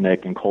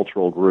ethnic and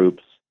cultural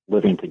groups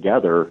living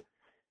together,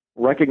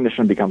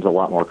 recognition becomes a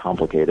lot more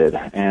complicated.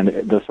 And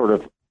the sort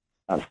of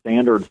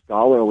standard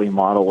scholarly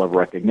model of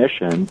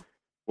recognition,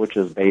 which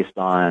is based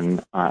on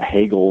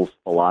Hegel's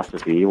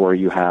philosophy, where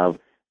you have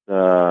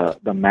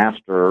the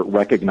master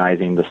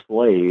recognizing the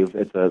slave.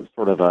 It's a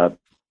sort of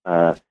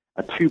a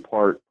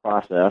two-part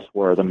process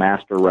where the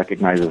master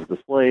recognizes the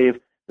slave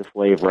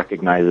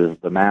recognizes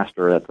the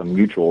master. That's a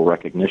mutual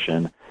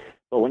recognition.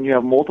 But when you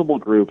have multiple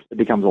groups, it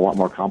becomes a lot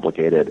more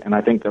complicated. And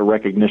I think the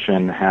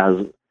recognition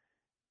has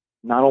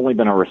not only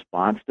been a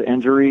response to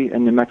injury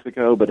in New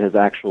Mexico, but has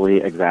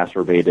actually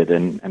exacerbated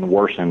and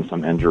worsened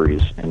some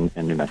injuries in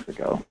New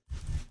Mexico.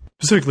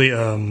 Specifically,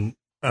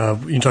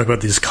 you talk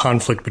about this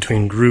conflict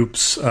between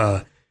groups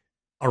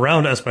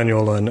around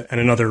Española and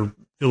in other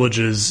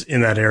villages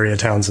in that area,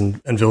 towns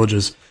and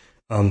villages.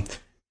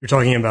 You're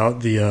talking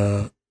about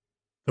the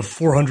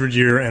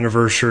 400-year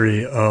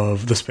anniversary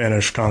of the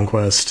Spanish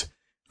conquest,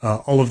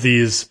 all of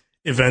these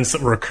events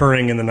that were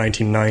occurring in the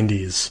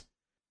 1990s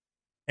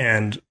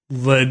and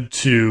led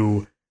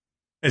to,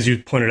 as you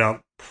pointed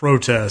out,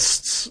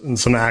 protests and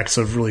some acts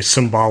of really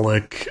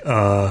symbolic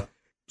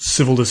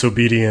civil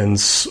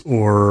disobedience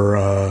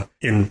or,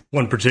 in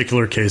one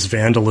particular case,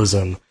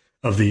 vandalism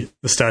of the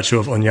statue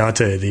of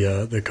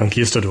Oñate, the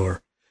conquistador.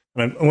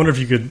 And I wonder if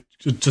you could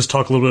just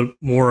talk a little bit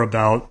more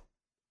about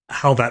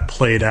how that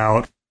played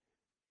out.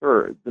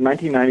 Sure. The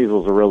 1990s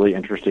was a really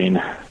interesting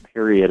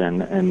period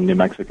in New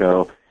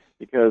Mexico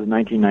because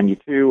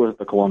 1992 was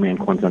the Colombian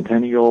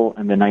Quincentennial,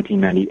 and then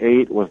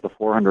 1998 was the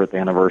 400th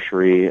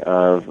anniversary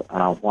of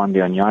Juan de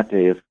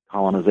Oñate's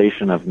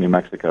colonization of New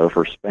Mexico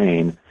for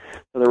Spain.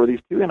 So there were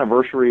these two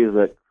anniversaries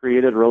that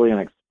created really an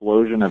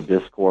explosion of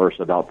discourse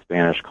about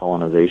Spanish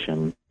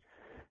colonization.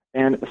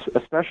 And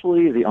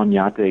especially the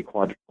Oñate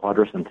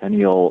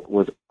quadricentennial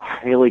was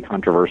highly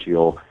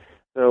controversial.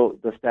 So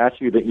the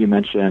statue that you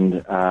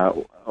mentioned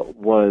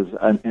was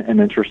an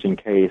interesting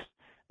case.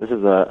 This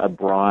is a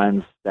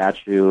bronze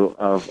statue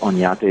of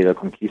Oñate the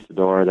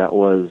Conquistador that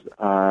was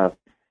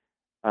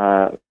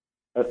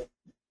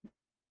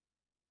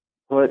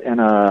put in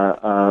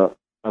a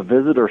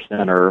visitor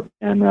center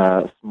in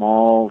a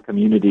small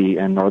community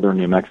in northern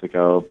New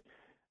Mexico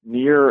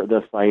near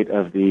the site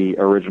of the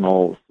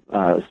original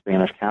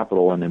Spanish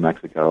capital in New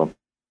Mexico.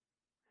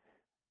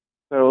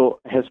 So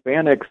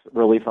Hispanics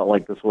really felt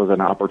like this was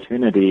an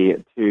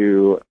opportunity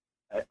to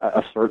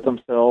assert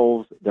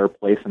themselves, their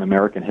place in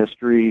American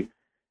history,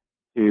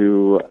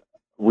 to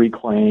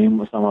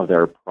reclaim some of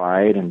their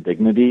pride and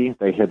dignity.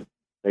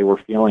 They were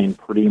feeling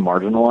pretty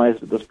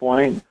marginalized at this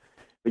point.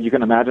 But you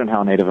can imagine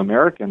how Native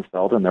Americans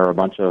felt, and there were a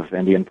bunch of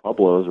Indian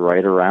pueblos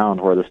right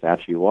around where the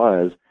statue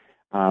was.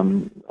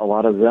 A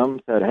lot of them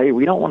said, "Hey,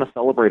 we don't want to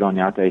celebrate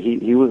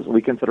Oñate.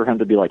 We consider him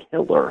to be like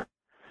Hitler."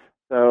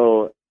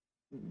 So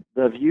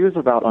the views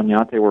about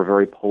Oñate were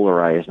very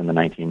polarized in the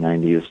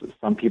 1990s.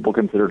 Some people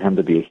considered him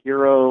to be a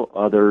hero,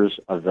 others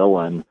a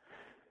villain.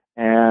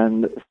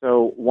 And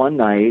so one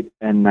night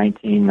in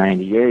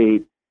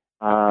 1998,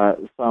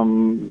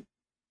 some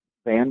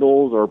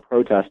vandals or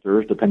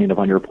protesters, depending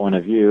upon your point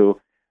of view,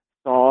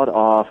 sawed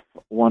off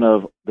one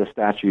of the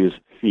statue's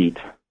feet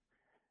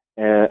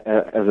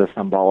as a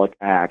symbolic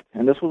act.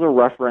 And this was a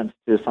reference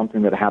to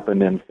something that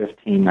happened in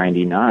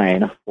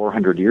 1599,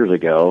 400 years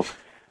ago,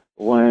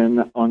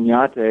 when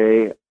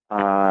Oñate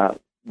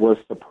was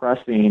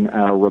suppressing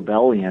a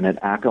rebellion at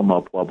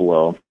Acoma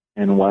Pueblo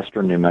in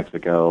western New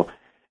Mexico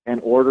and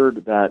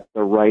ordered that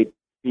the right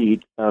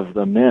feet of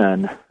the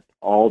men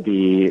all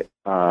be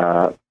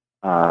sawed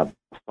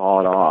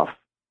off.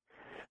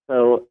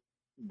 So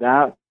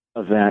that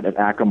event at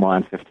Acoma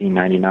in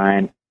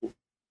 1599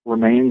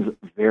 remains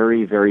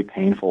very, very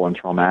painful and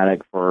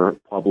traumatic for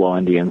Pueblo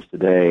Indians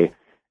today.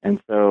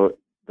 And so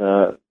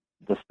the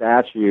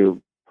statue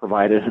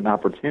provided an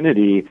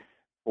opportunity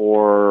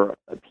for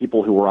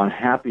people who were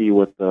unhappy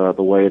with the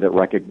way that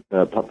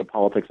the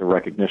politics of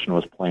recognition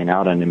was playing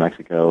out in New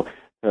Mexico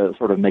to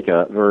sort of make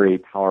a very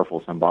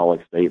powerful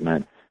symbolic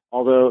statement.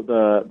 Although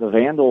the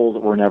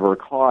vandals were never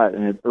caught,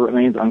 and it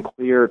remains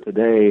unclear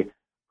today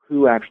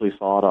who actually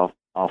sawed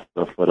off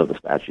the foot of the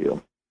statue.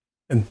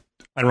 And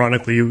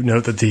ironically, you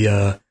note that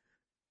the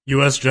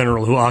U.S.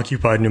 general who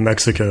occupied New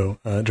Mexico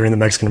during the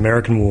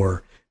Mexican-American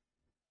War,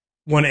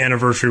 one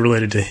anniversary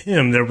related to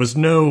him, there was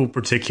no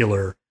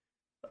particular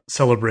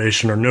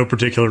celebration or no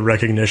particular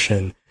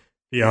recognition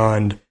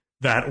beyond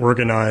that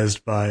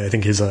organized by, I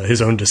think, his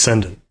own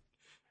descendant.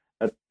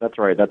 That's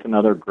right. That's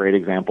another great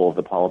example of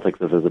the politics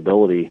of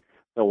visibility.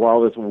 So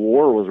while this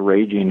war was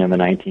raging in the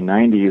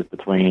 1990s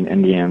between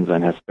Indians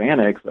and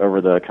Hispanics over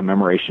the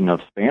commemoration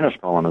of Spanish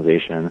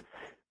colonization,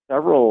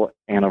 several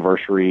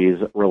anniversaries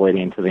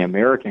relating to the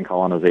American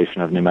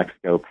colonization of New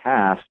Mexico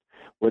passed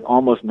with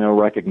almost no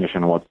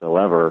recognition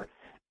whatsoever.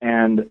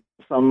 And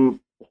some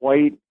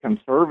white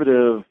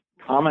conservative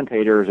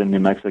commentators in New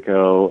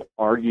Mexico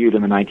argued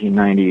in the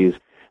 1990s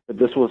that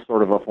this was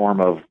sort of a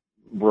form of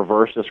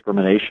reverse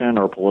discrimination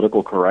or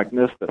political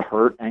correctness that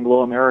hurt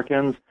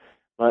Anglo-Americans.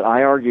 But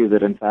I argue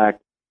that, in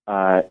fact,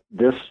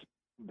 this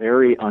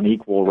very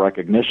unequal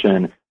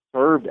recognition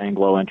served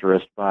Anglo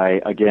interest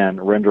by, again,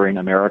 rendering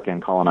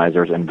American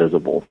colonizers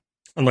invisible.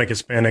 Unlike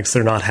Hispanics,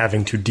 they're not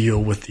having to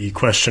deal with the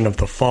question of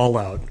the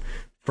fallout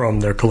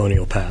from their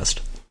colonial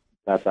past.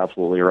 That's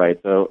absolutely right.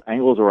 So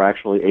Anglos were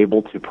actually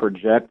able to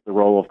project the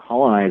role of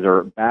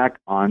colonizer back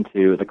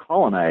onto the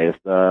colonized,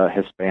 the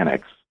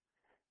Hispanics,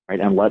 right,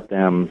 and let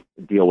them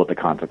deal with the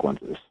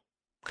consequences.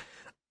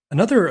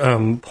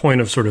 Another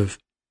point of sort of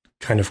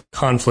kind of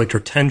conflict or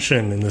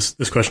tension in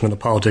this question of the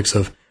politics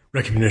of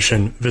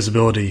recognition,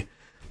 visibility,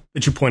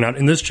 that you point out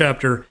in this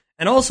chapter,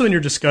 and also in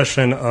your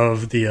discussion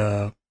of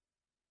the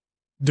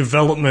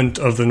development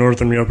of the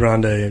Northern Rio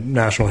Grande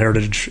National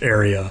Heritage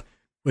Area,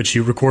 which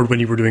you record when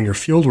you were doing your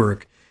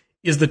fieldwork,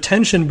 is the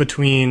tension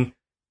between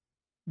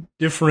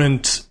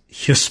different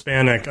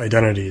Hispanic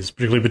identities,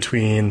 particularly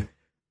between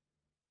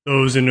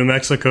those in New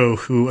Mexico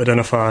who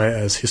identify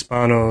as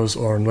Hispanos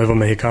or Nuevo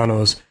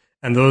Mexicanos,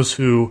 and those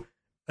who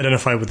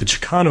identify with the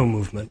Chicano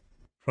movement,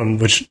 from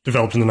which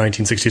developed in the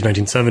 1960s,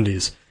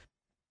 1970s,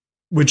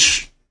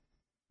 which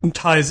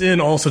ties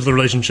in also to the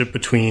relationship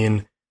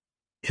between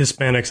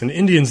Hispanics and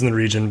Indians in the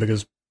region,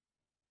 because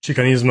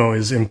Chicanismo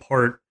is in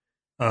part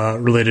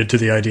related to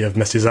the idea of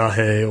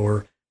mestizaje,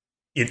 or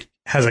it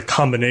has a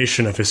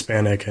combination of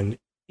Hispanic and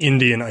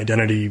Indian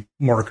identity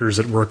markers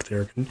at work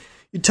there. Can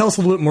you tell us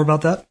a little bit more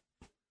about that?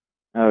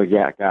 Oh,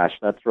 yeah, gosh,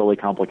 that's really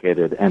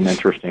complicated and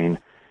interesting.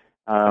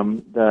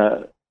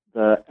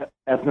 The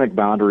ethnic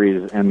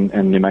boundaries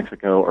in New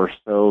Mexico are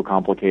so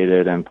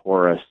complicated and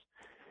porous.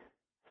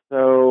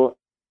 So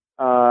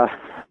I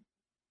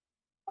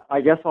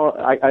guess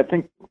I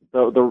think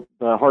the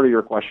heart of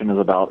your question is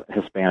about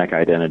Hispanic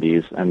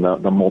identities and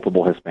the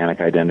multiple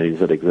Hispanic identities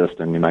that exist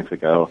in New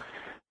Mexico.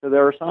 So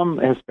there are some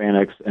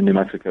Hispanics in New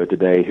Mexico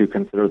today who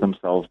consider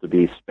themselves to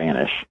be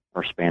Spanish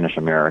or Spanish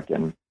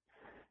American.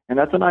 And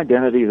that's an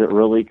identity that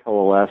really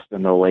coalesced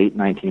in the late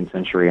 19th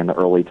century and the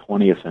early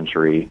 20th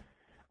century.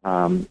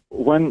 When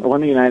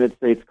the United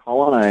States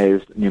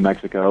colonized New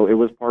Mexico, it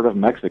was part of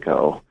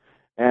Mexico.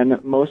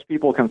 And most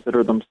people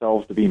considered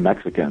themselves to be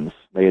Mexicans.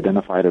 They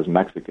identified as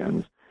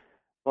Mexicans.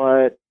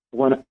 But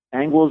when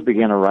Anglos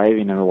began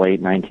arriving in the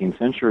late 19th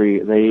century,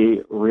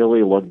 they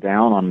really looked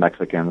down on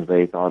Mexicans.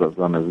 They thought of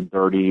them as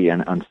dirty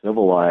and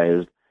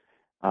uncivilized.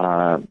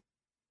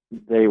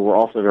 They were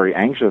also very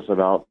anxious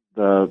about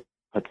the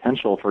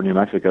potential for New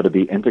Mexico to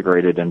be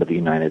integrated into the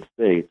United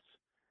States.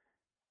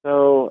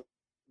 So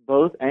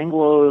both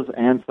Anglos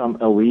and some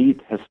elite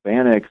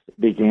Hispanics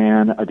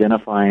began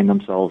identifying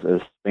themselves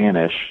as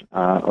Spanish,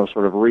 or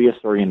sort of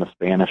reasserting the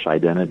Spanish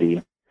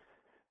identity.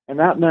 And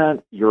that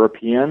meant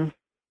European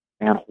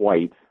and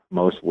white,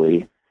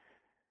 mostly.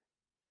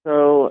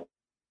 So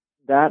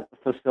that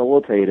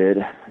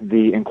facilitated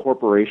the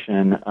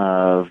incorporation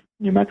of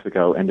New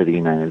Mexico into the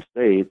United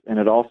States, and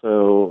it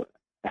also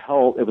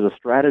helped, it was a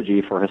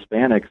strategy for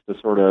Hispanics to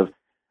sort of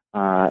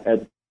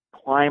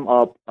climb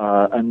up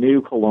a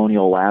new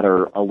colonial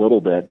ladder a little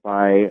bit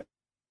by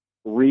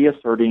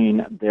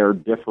reasserting their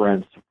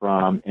difference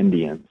from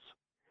Indians.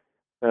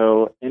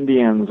 So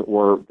Indians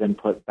were then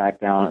put back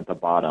down at the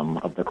bottom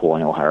of the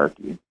colonial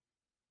hierarchy.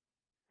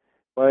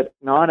 But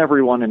not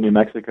everyone in New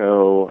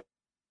Mexico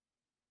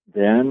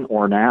then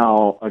or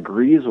now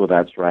agrees with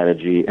that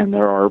strategy, and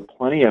there are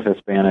plenty of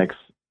Hispanics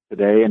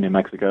today in New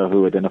Mexico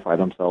who identify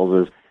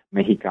themselves as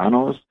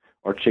Mexicanos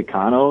or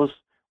Chicanos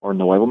or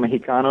Nuevo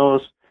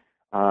Mexicanos.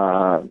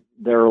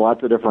 There are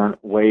lots of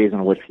different ways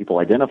in which people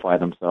identify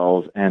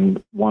themselves,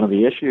 and one of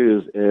the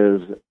issues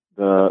is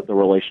the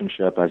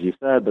relationship, as you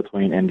said,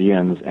 between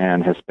Indians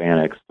and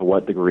Hispanics. To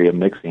what degree of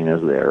mixing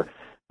is there?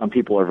 Some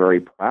people are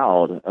very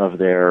proud of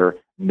their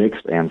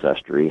mixed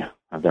ancestry,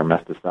 of their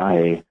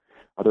mestizaje.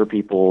 Other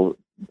people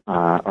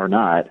are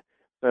not.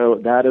 So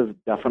that is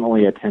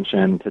definitely a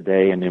tension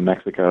today in New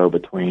Mexico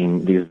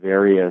between these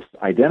various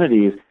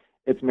identities.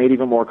 It's made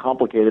even more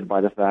complicated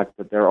by the fact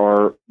that there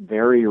are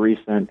very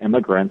recent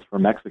immigrants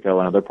from Mexico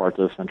and other parts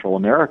of Central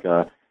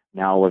America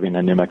now living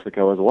in New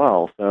Mexico as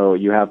well. So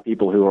you have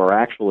people who are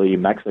actually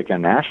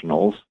Mexican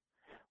nationals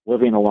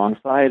living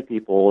alongside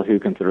people who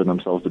consider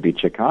themselves to be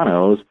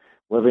Chicanos,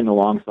 living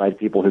alongside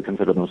people who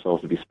consider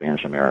themselves to be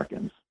Spanish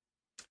Americans.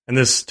 And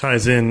this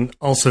ties in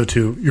also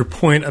to your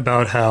point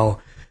about how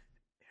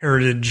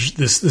heritage,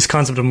 this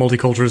concept of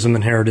multiculturalism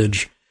and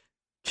heritage,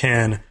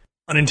 can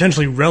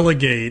unintentionally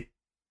relegate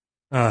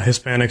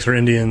Hispanics or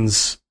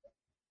Indians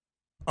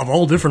of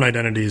all different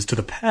identities to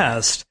the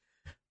past,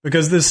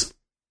 because this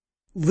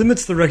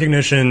limits the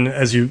recognition,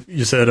 as you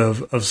said,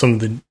 of some of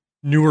the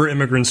newer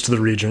immigrants to the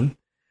region,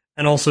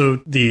 and also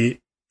for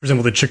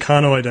example, the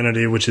Chicano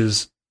identity, which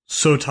is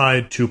so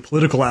tied to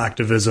political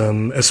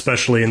activism,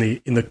 especially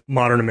in the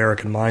modern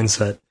American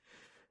mindset.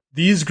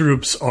 These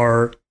groups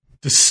are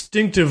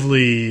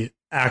distinctively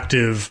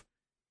active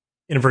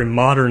in a very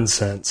modern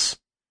sense,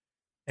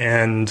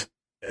 and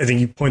I think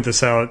you point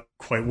this out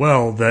quite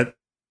well, that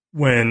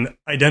when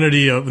the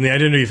identity of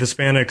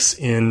Hispanics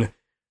in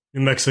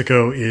New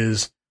Mexico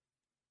is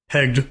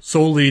pegged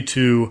solely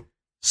to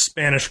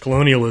Spanish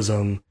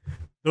colonialism,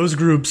 those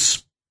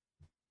groups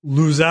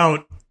lose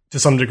out to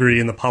some degree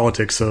in the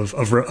politics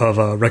of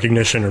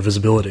recognition or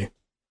visibility.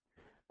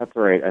 That's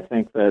right. I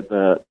think that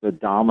the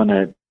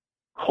dominant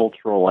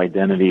cultural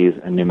identities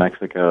in New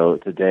Mexico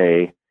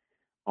today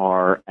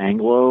are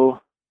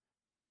Anglo,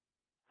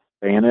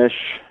 Spanish,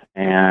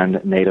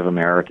 and Native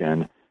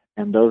American,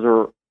 and those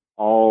are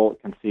all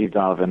conceived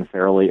of in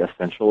fairly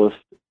essentialist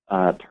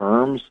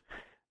terms.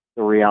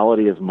 The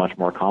reality is much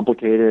more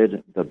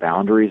complicated. The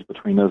boundaries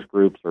between those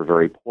groups are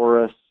very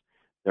porous.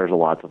 There's a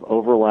lot of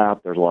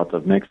overlap. There's lots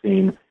of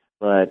mixing.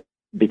 But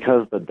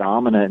because the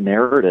dominant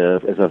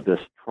narrative is of this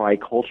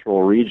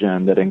tricultural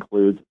region that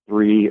includes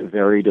three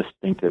very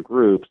distinctive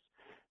groups,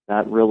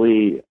 that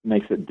really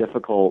makes it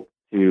difficult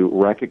to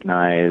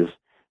recognize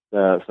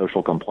the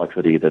social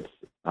complexity that's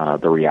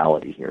the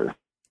reality here.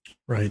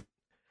 Right.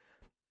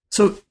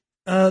 So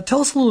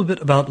tell us a little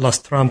bit about Las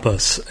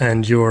Trampas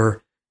and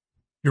your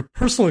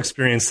personal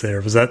experience there,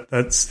 because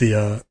that's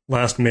the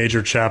last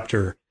major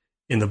chapter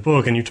in the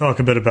book, and you talk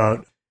a bit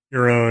about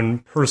your own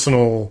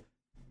personal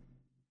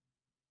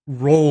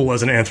role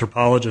as an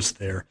anthropologist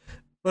there.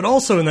 But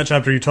also in that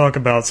chapter, you talk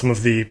about some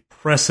of the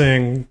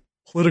pressing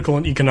political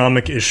and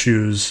economic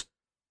issues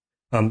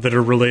that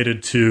are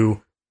related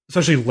to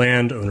especially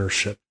land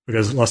ownership,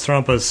 because Las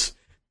Trampas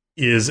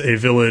is a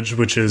village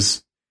which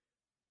has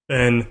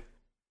been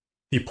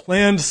the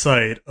planned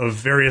site of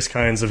various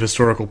kinds of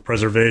historical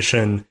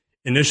preservation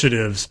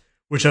initiatives,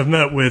 which have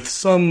met with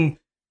some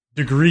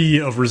degree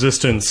of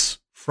resistance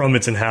from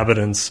its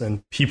inhabitants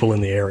and people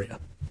in the area.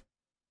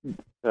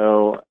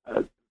 So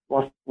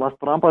Las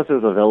Trampas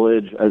is a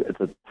village. It's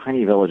a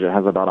tiny village. It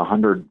has about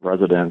 100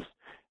 residents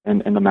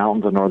in the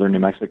mountains of northern New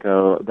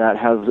Mexico that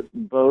has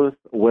both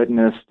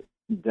witnessed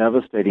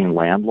devastating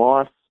land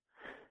loss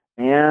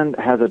and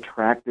has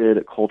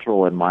attracted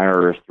cultural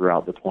admirers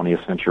throughout the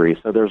 20th century.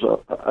 So there's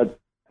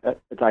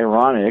it's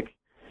ironic,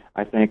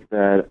 I think,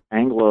 that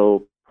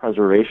Anglo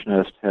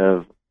preservationists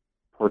have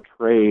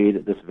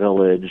portrayed this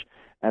village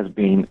as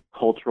being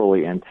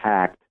culturally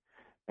intact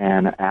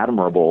and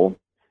admirable,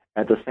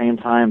 at the same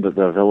time that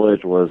the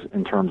village was,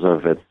 in terms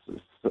of its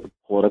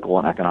political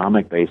and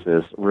economic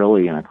basis,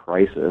 really in a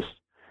crisis.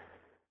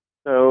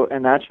 So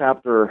in that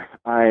chapter,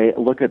 I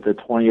look at the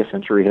 20th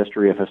century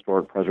history of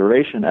historic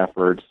preservation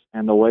efforts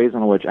and the ways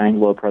in which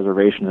Anglo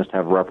preservationists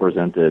have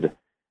represented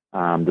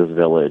this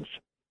village.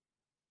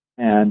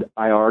 And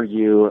I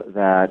argue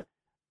that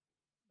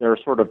there are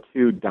sort of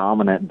two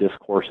dominant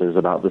discourses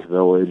about this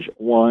village.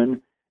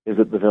 One is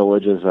that the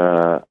village is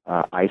a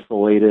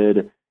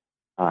isolated,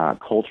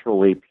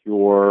 culturally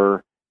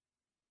pure,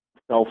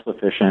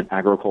 self-sufficient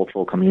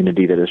agricultural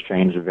community that has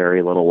changed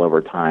very little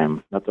over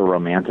time. That's a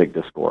romantic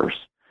discourse.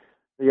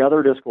 The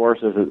other discourse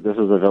is that this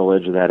is a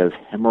village that is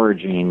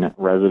hemorrhaging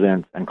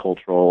residents and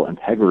cultural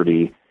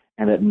integrity,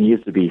 and it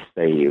needs to be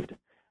saved.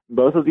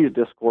 Both of these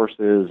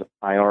discourses,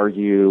 I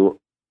argue,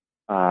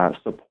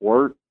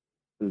 support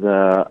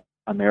the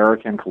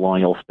American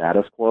colonial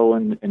status quo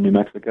in New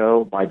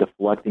Mexico by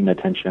deflecting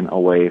attention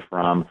away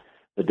from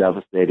the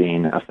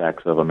devastating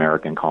effects of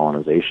American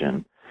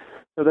colonization.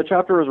 So the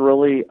chapter is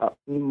really,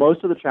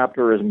 most of the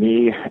chapter is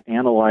me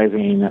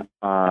analyzing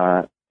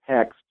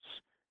texts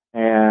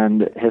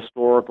and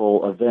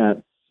historical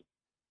events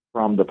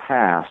from the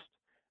past.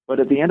 But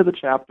at the end of the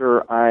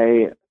chapter,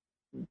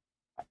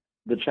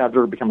 the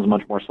chapter becomes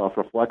much more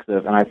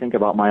self-reflexive, and I think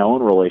about my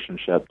own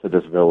relationship to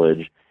this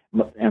village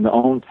and the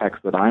own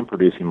text that I'm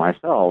producing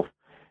myself.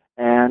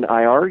 And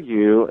I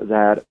argue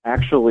that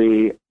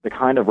actually the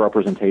kind of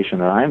representation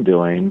that I'm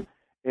doing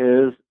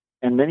is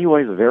in many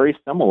ways very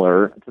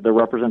similar to the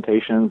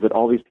representations that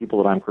all these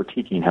people that I'm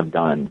critiquing have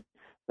done.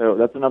 So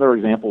that's another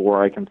example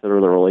where I consider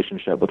the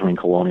relationship between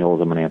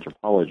colonialism and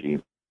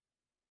anthropology.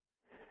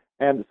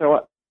 And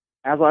so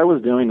as I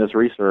was doing this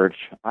research,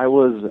 I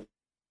was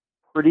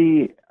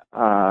pretty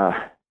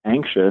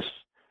anxious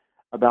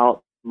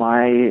about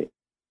my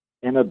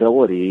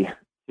inability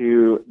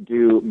to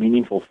do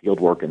meaningful field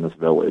work in this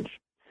village.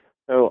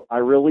 So I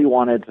really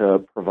wanted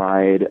to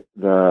provide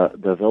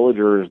the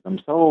villagers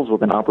themselves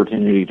with an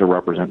opportunity to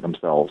represent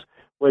themselves,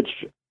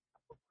 which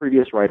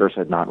previous writers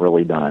had not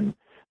really done.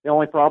 The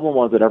only problem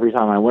was that every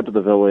time I went to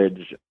the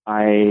village,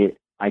 I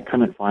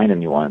couldn't find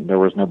anyone. There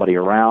was nobody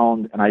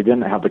around, and I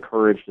didn't have the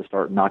courage to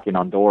start knocking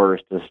on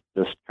doors to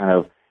just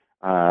kind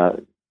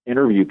of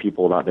interview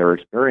people about their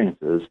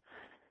experiences.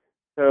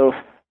 So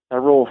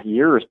several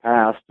years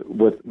passed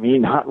with me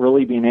not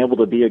really being able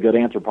to be a good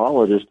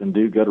anthropologist and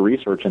do good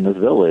research in this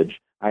village.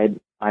 I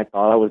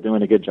thought I was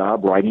doing a good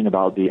job writing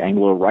about the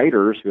Anglo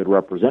writers who had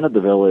represented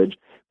the village,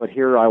 but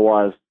here I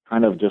was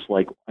kind of just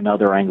like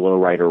another Anglo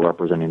writer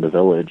representing the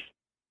village.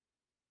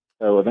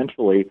 So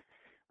eventually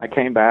I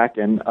came back,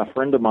 and a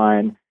friend of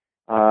mine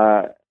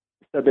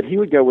said that he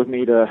would go with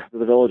me to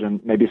the village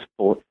and maybe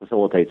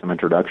facilitate some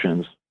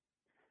introductions.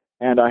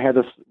 And I had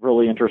this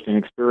really interesting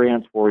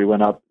experience where we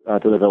went up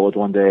to the village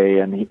one day,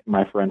 and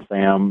my friend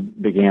Sam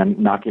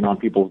began knocking on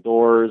people's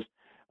doors.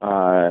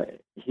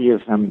 He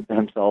is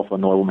himself a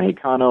Nuevo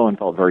Mexicano and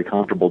felt very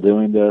comfortable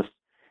doing this.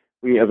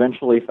 We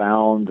eventually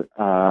found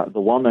the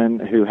woman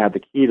who had the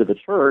key to the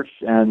church,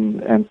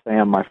 and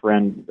Sam, my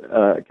friend,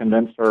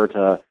 convinced her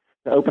to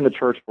open the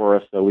church for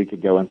us so we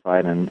could go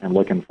inside and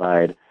look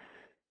inside.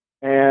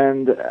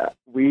 And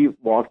we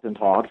walked and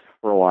talked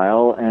for a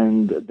while,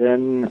 and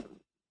then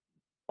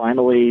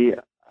finally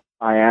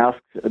I asked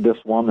this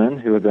woman,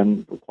 who had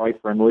been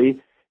quite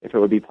friendly, if it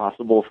would be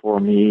possible for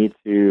me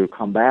to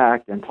come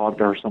back and talk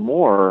to her some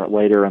more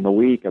later in the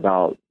week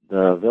about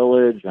the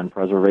village and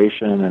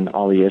preservation and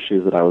all the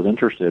issues that I was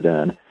interested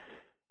in.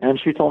 And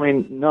she told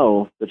me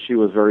no, that she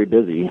was very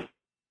busy.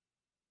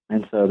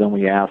 And so then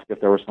we asked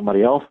if there was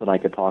somebody else that I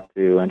could talk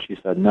to, and she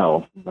said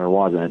no, there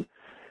wasn't.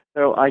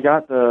 So I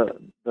got the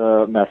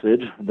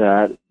message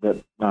that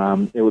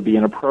it would be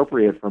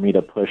inappropriate for me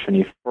to push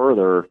any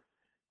further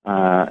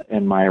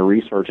in my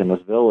research in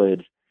this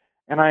village.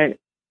 And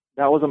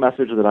that was a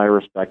message that I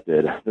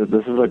respected.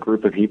 This is a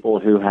group of people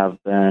who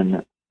have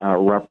been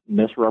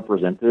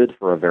misrepresented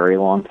for a very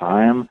long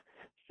time.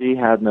 She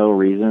had no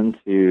reason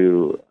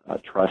to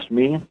trust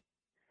me.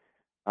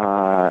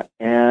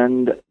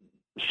 And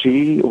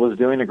she was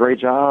doing a great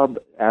job,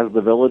 as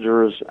the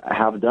villagers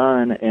have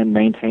done, in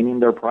maintaining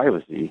their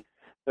privacy.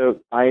 So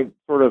I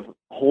sort of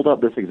hold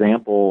up this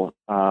example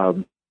as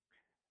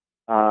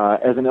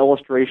an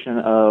illustration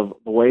of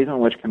the ways in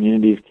which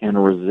communities can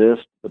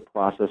resist the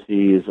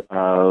processes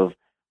of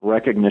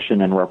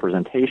recognition and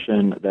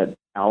representation that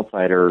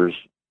outsiders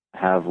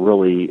have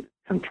really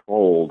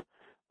controlled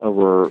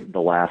over the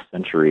last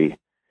century.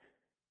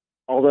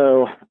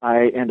 Although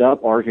I end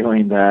up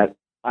arguing that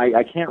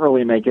I can't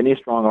really make any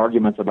strong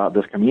arguments about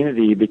this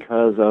community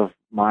because of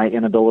my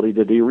inability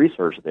to do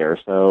research there.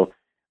 So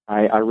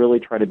I really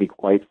try to be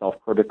quite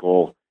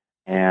self-critical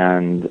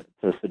and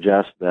to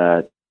suggest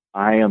that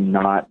I am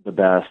not the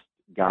best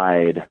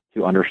guide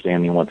to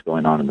understanding what's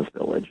going on in this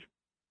village.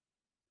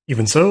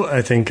 Even so,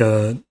 I think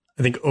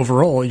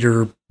overall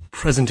your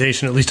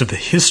presentation, at least of the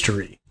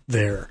history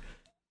there,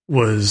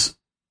 was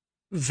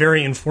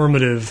very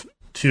informative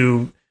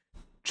to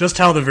just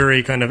how the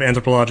very kind of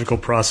anthropological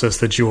process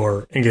that you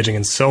are engaging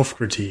in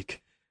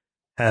self-critique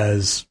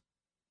has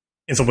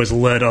in some ways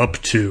led up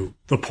to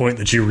the point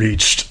that you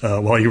reached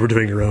while you were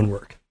doing your own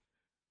work.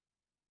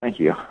 Thank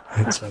you.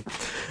 So,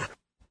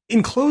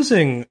 in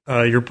closing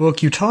your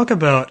book, you talk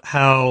about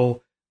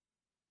how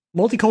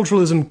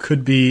multiculturalism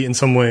could be in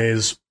some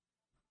ways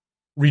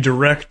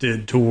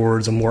redirected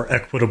towards a more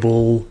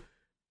equitable,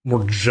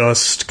 more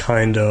just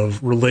kind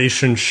of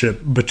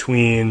relationship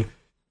between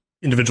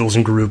individuals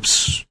and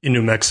groups in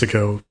New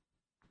Mexico.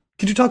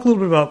 Could you talk a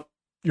little bit about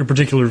your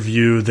particular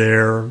view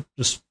there,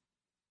 just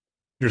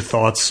your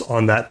thoughts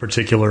on that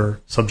particular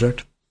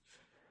subject?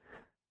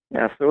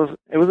 Yes, it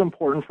was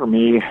important for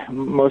me.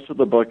 Most of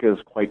the book is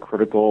quite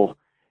critical,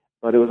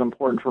 but it was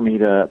important for me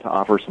to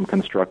offer some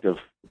constructive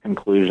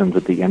conclusions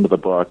at the end of the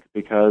book,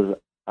 because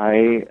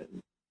I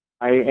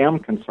am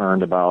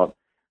concerned about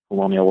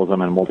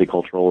colonialism and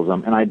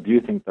multiculturalism, and I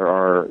do think there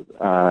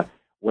are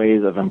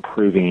ways of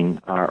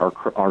improving our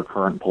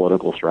current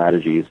political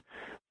strategies.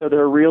 So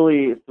there are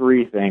really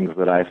three things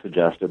that I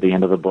suggest at the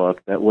end of the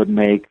book that would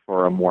make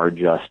for a more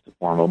just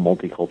form of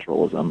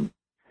multiculturalism.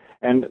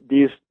 And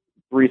these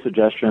three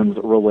suggestions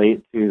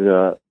relate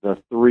to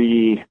the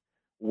three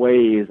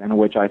ways in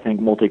which I think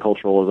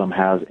multiculturalism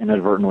has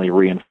inadvertently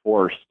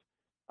reinforced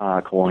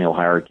colonial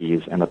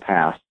hierarchies in the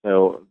past.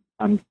 So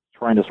I'm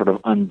trying to sort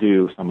of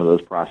undo some of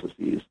those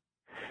processes.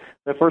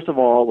 So first of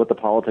all, with the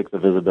politics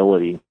of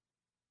visibility,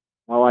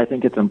 well, I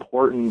think it's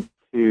important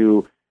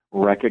to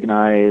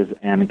recognize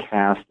and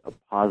cast a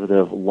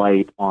positive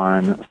light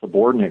on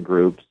subordinate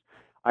groups.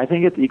 I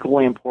think it's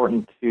equally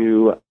important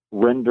to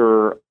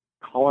render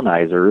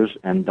colonizers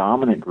and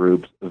dominant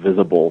groups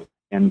visible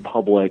in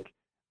public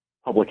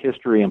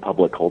history and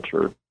public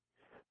culture.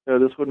 So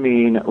this would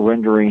mean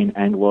rendering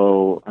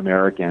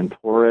Anglo-American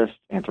tourists,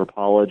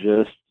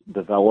 anthropologists,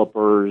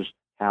 developers,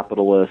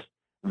 capitalists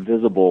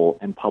visible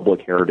in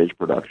public heritage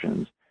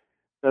productions,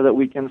 so that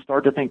we can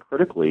start to think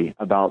critically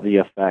about the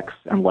effects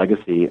and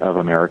legacy of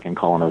American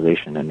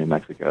colonization in New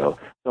Mexico.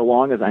 So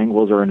long as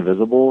Anglos are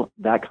invisible,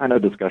 that kind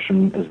of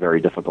discussion is very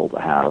difficult to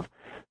have.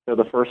 So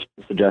the first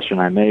suggestion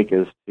I make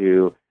is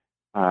to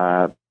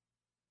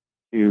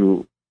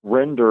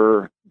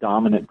render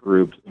dominant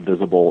groups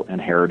visible in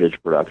heritage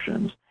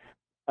productions.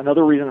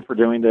 Another reason for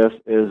doing this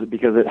is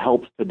because it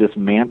helps to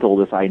dismantle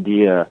this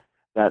idea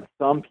that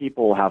some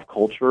people have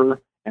culture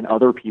and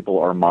other people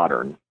are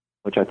modern,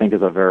 which I think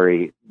is a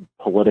very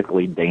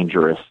politically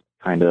dangerous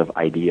kind of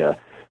idea.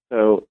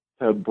 So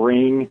to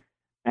bring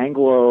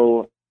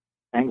Anglos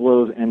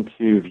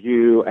into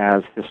view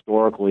as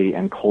historically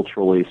and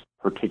culturally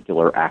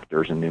particular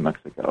actors in New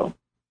Mexico.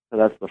 So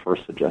that's the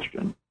first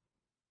suggestion.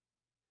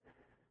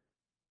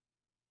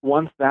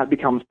 Once that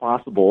becomes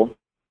possible,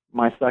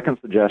 my second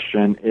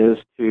suggestion is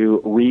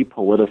to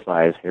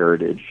repoliticize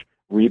heritage,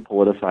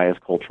 repoliticize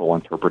cultural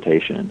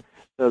interpretation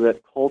so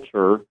that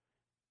culture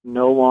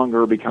no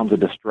longer becomes a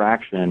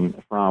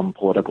distraction from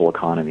political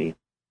economy.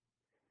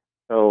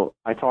 So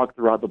I talk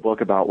throughout the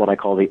book about what I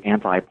call the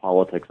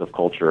anti-politics of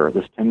culture,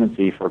 this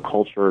tendency for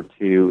culture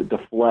to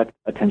deflect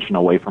attention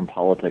away from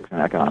politics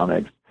and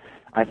economics.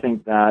 I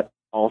think that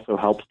also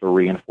helps to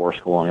reinforce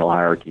colonial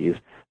hierarchies.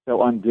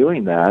 So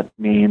undoing that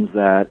means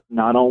that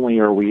not only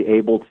are we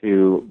able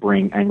to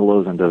bring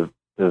Anglos into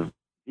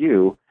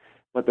view,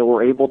 but that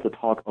we're able to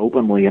talk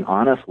openly and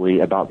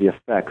honestly about the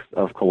effects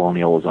of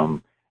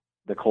colonialism,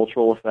 the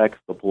cultural effects,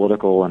 the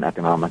political and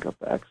economic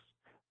effects.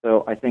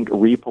 So I think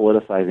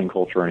repoliticizing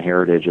culture and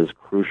heritage is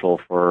crucial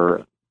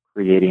for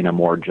creating a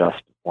more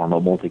just form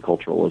of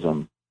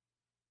multiculturalism.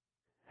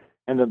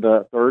 And then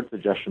the third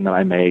suggestion that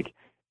I make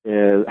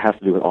has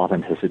to do with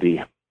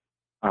authenticity,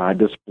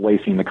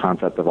 displacing the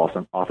concept of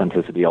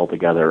authenticity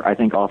altogether. I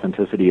think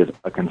authenticity is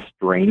a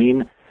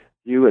constraining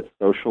view. It's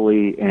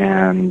socially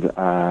and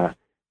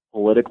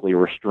politically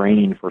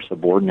restraining for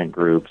subordinate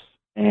groups.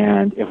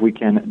 And if we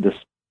can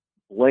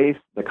displace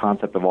the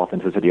concept of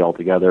authenticity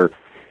altogether,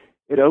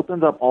 it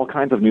opens up all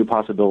kinds of new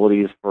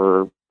possibilities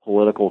for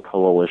political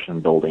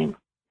coalition building.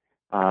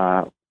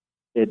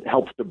 It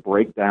helps to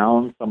break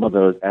down some of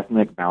those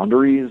ethnic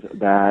boundaries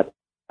that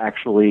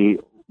actually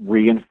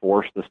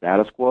reinforce the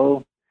status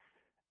quo.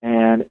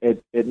 And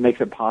it makes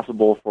it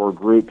possible for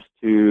groups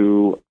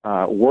to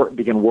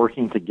begin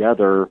working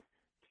together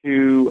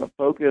to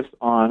focus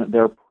on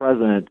their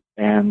present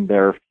and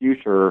their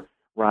future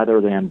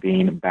rather than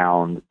being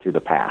bound to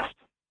the past.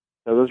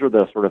 So those are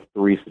the sort of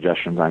three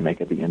suggestions I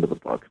make at the end of the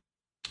book.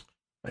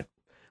 Right.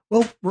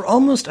 Well, we're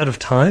almost out of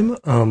time.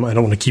 I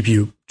don't want to keep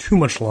you too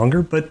much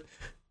longer, but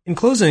in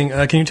closing,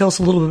 can you tell us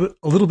a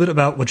little bit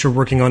about what you're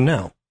working on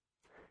now?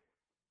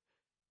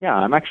 Yeah,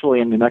 I'm actually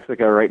in New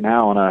Mexico right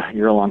now on a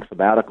year-long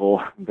sabbatical.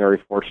 I'm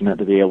very fortunate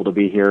to be able to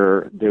be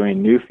here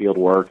doing new field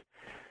work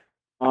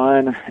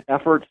on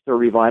efforts to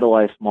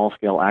revitalize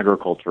small-scale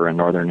agriculture in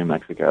northern New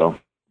Mexico.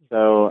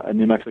 So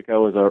New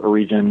Mexico is a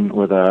region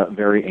with a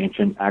very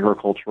ancient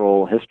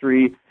agricultural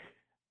history,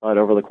 but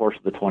over the course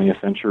of the 20th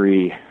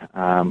century,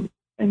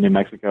 in New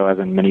Mexico, as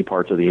in many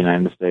parts of the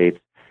United States,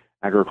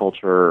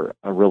 agriculture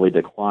really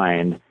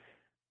declined.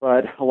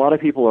 But a lot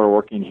of people are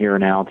working here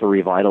now to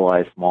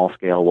revitalize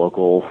small-scale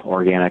local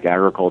organic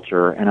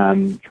agriculture, and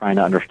I'm trying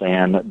to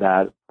understand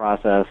that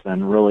process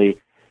and really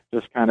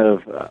just kind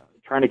of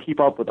trying to keep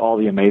up with all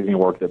the amazing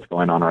work that's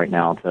going on right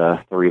now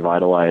to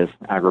revitalize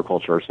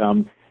agriculture. So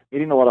I'm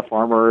meeting a lot of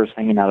farmers,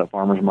 hanging out at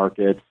farmers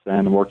markets,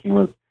 and working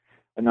with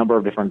a number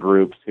of different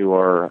groups who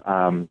are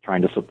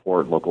trying to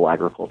support local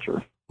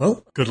agriculture.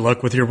 Well, good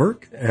luck with your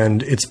work,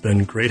 and it's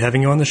been great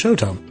having you on the show,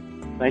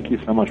 Tom. Thank you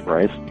so much,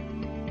 Bryce.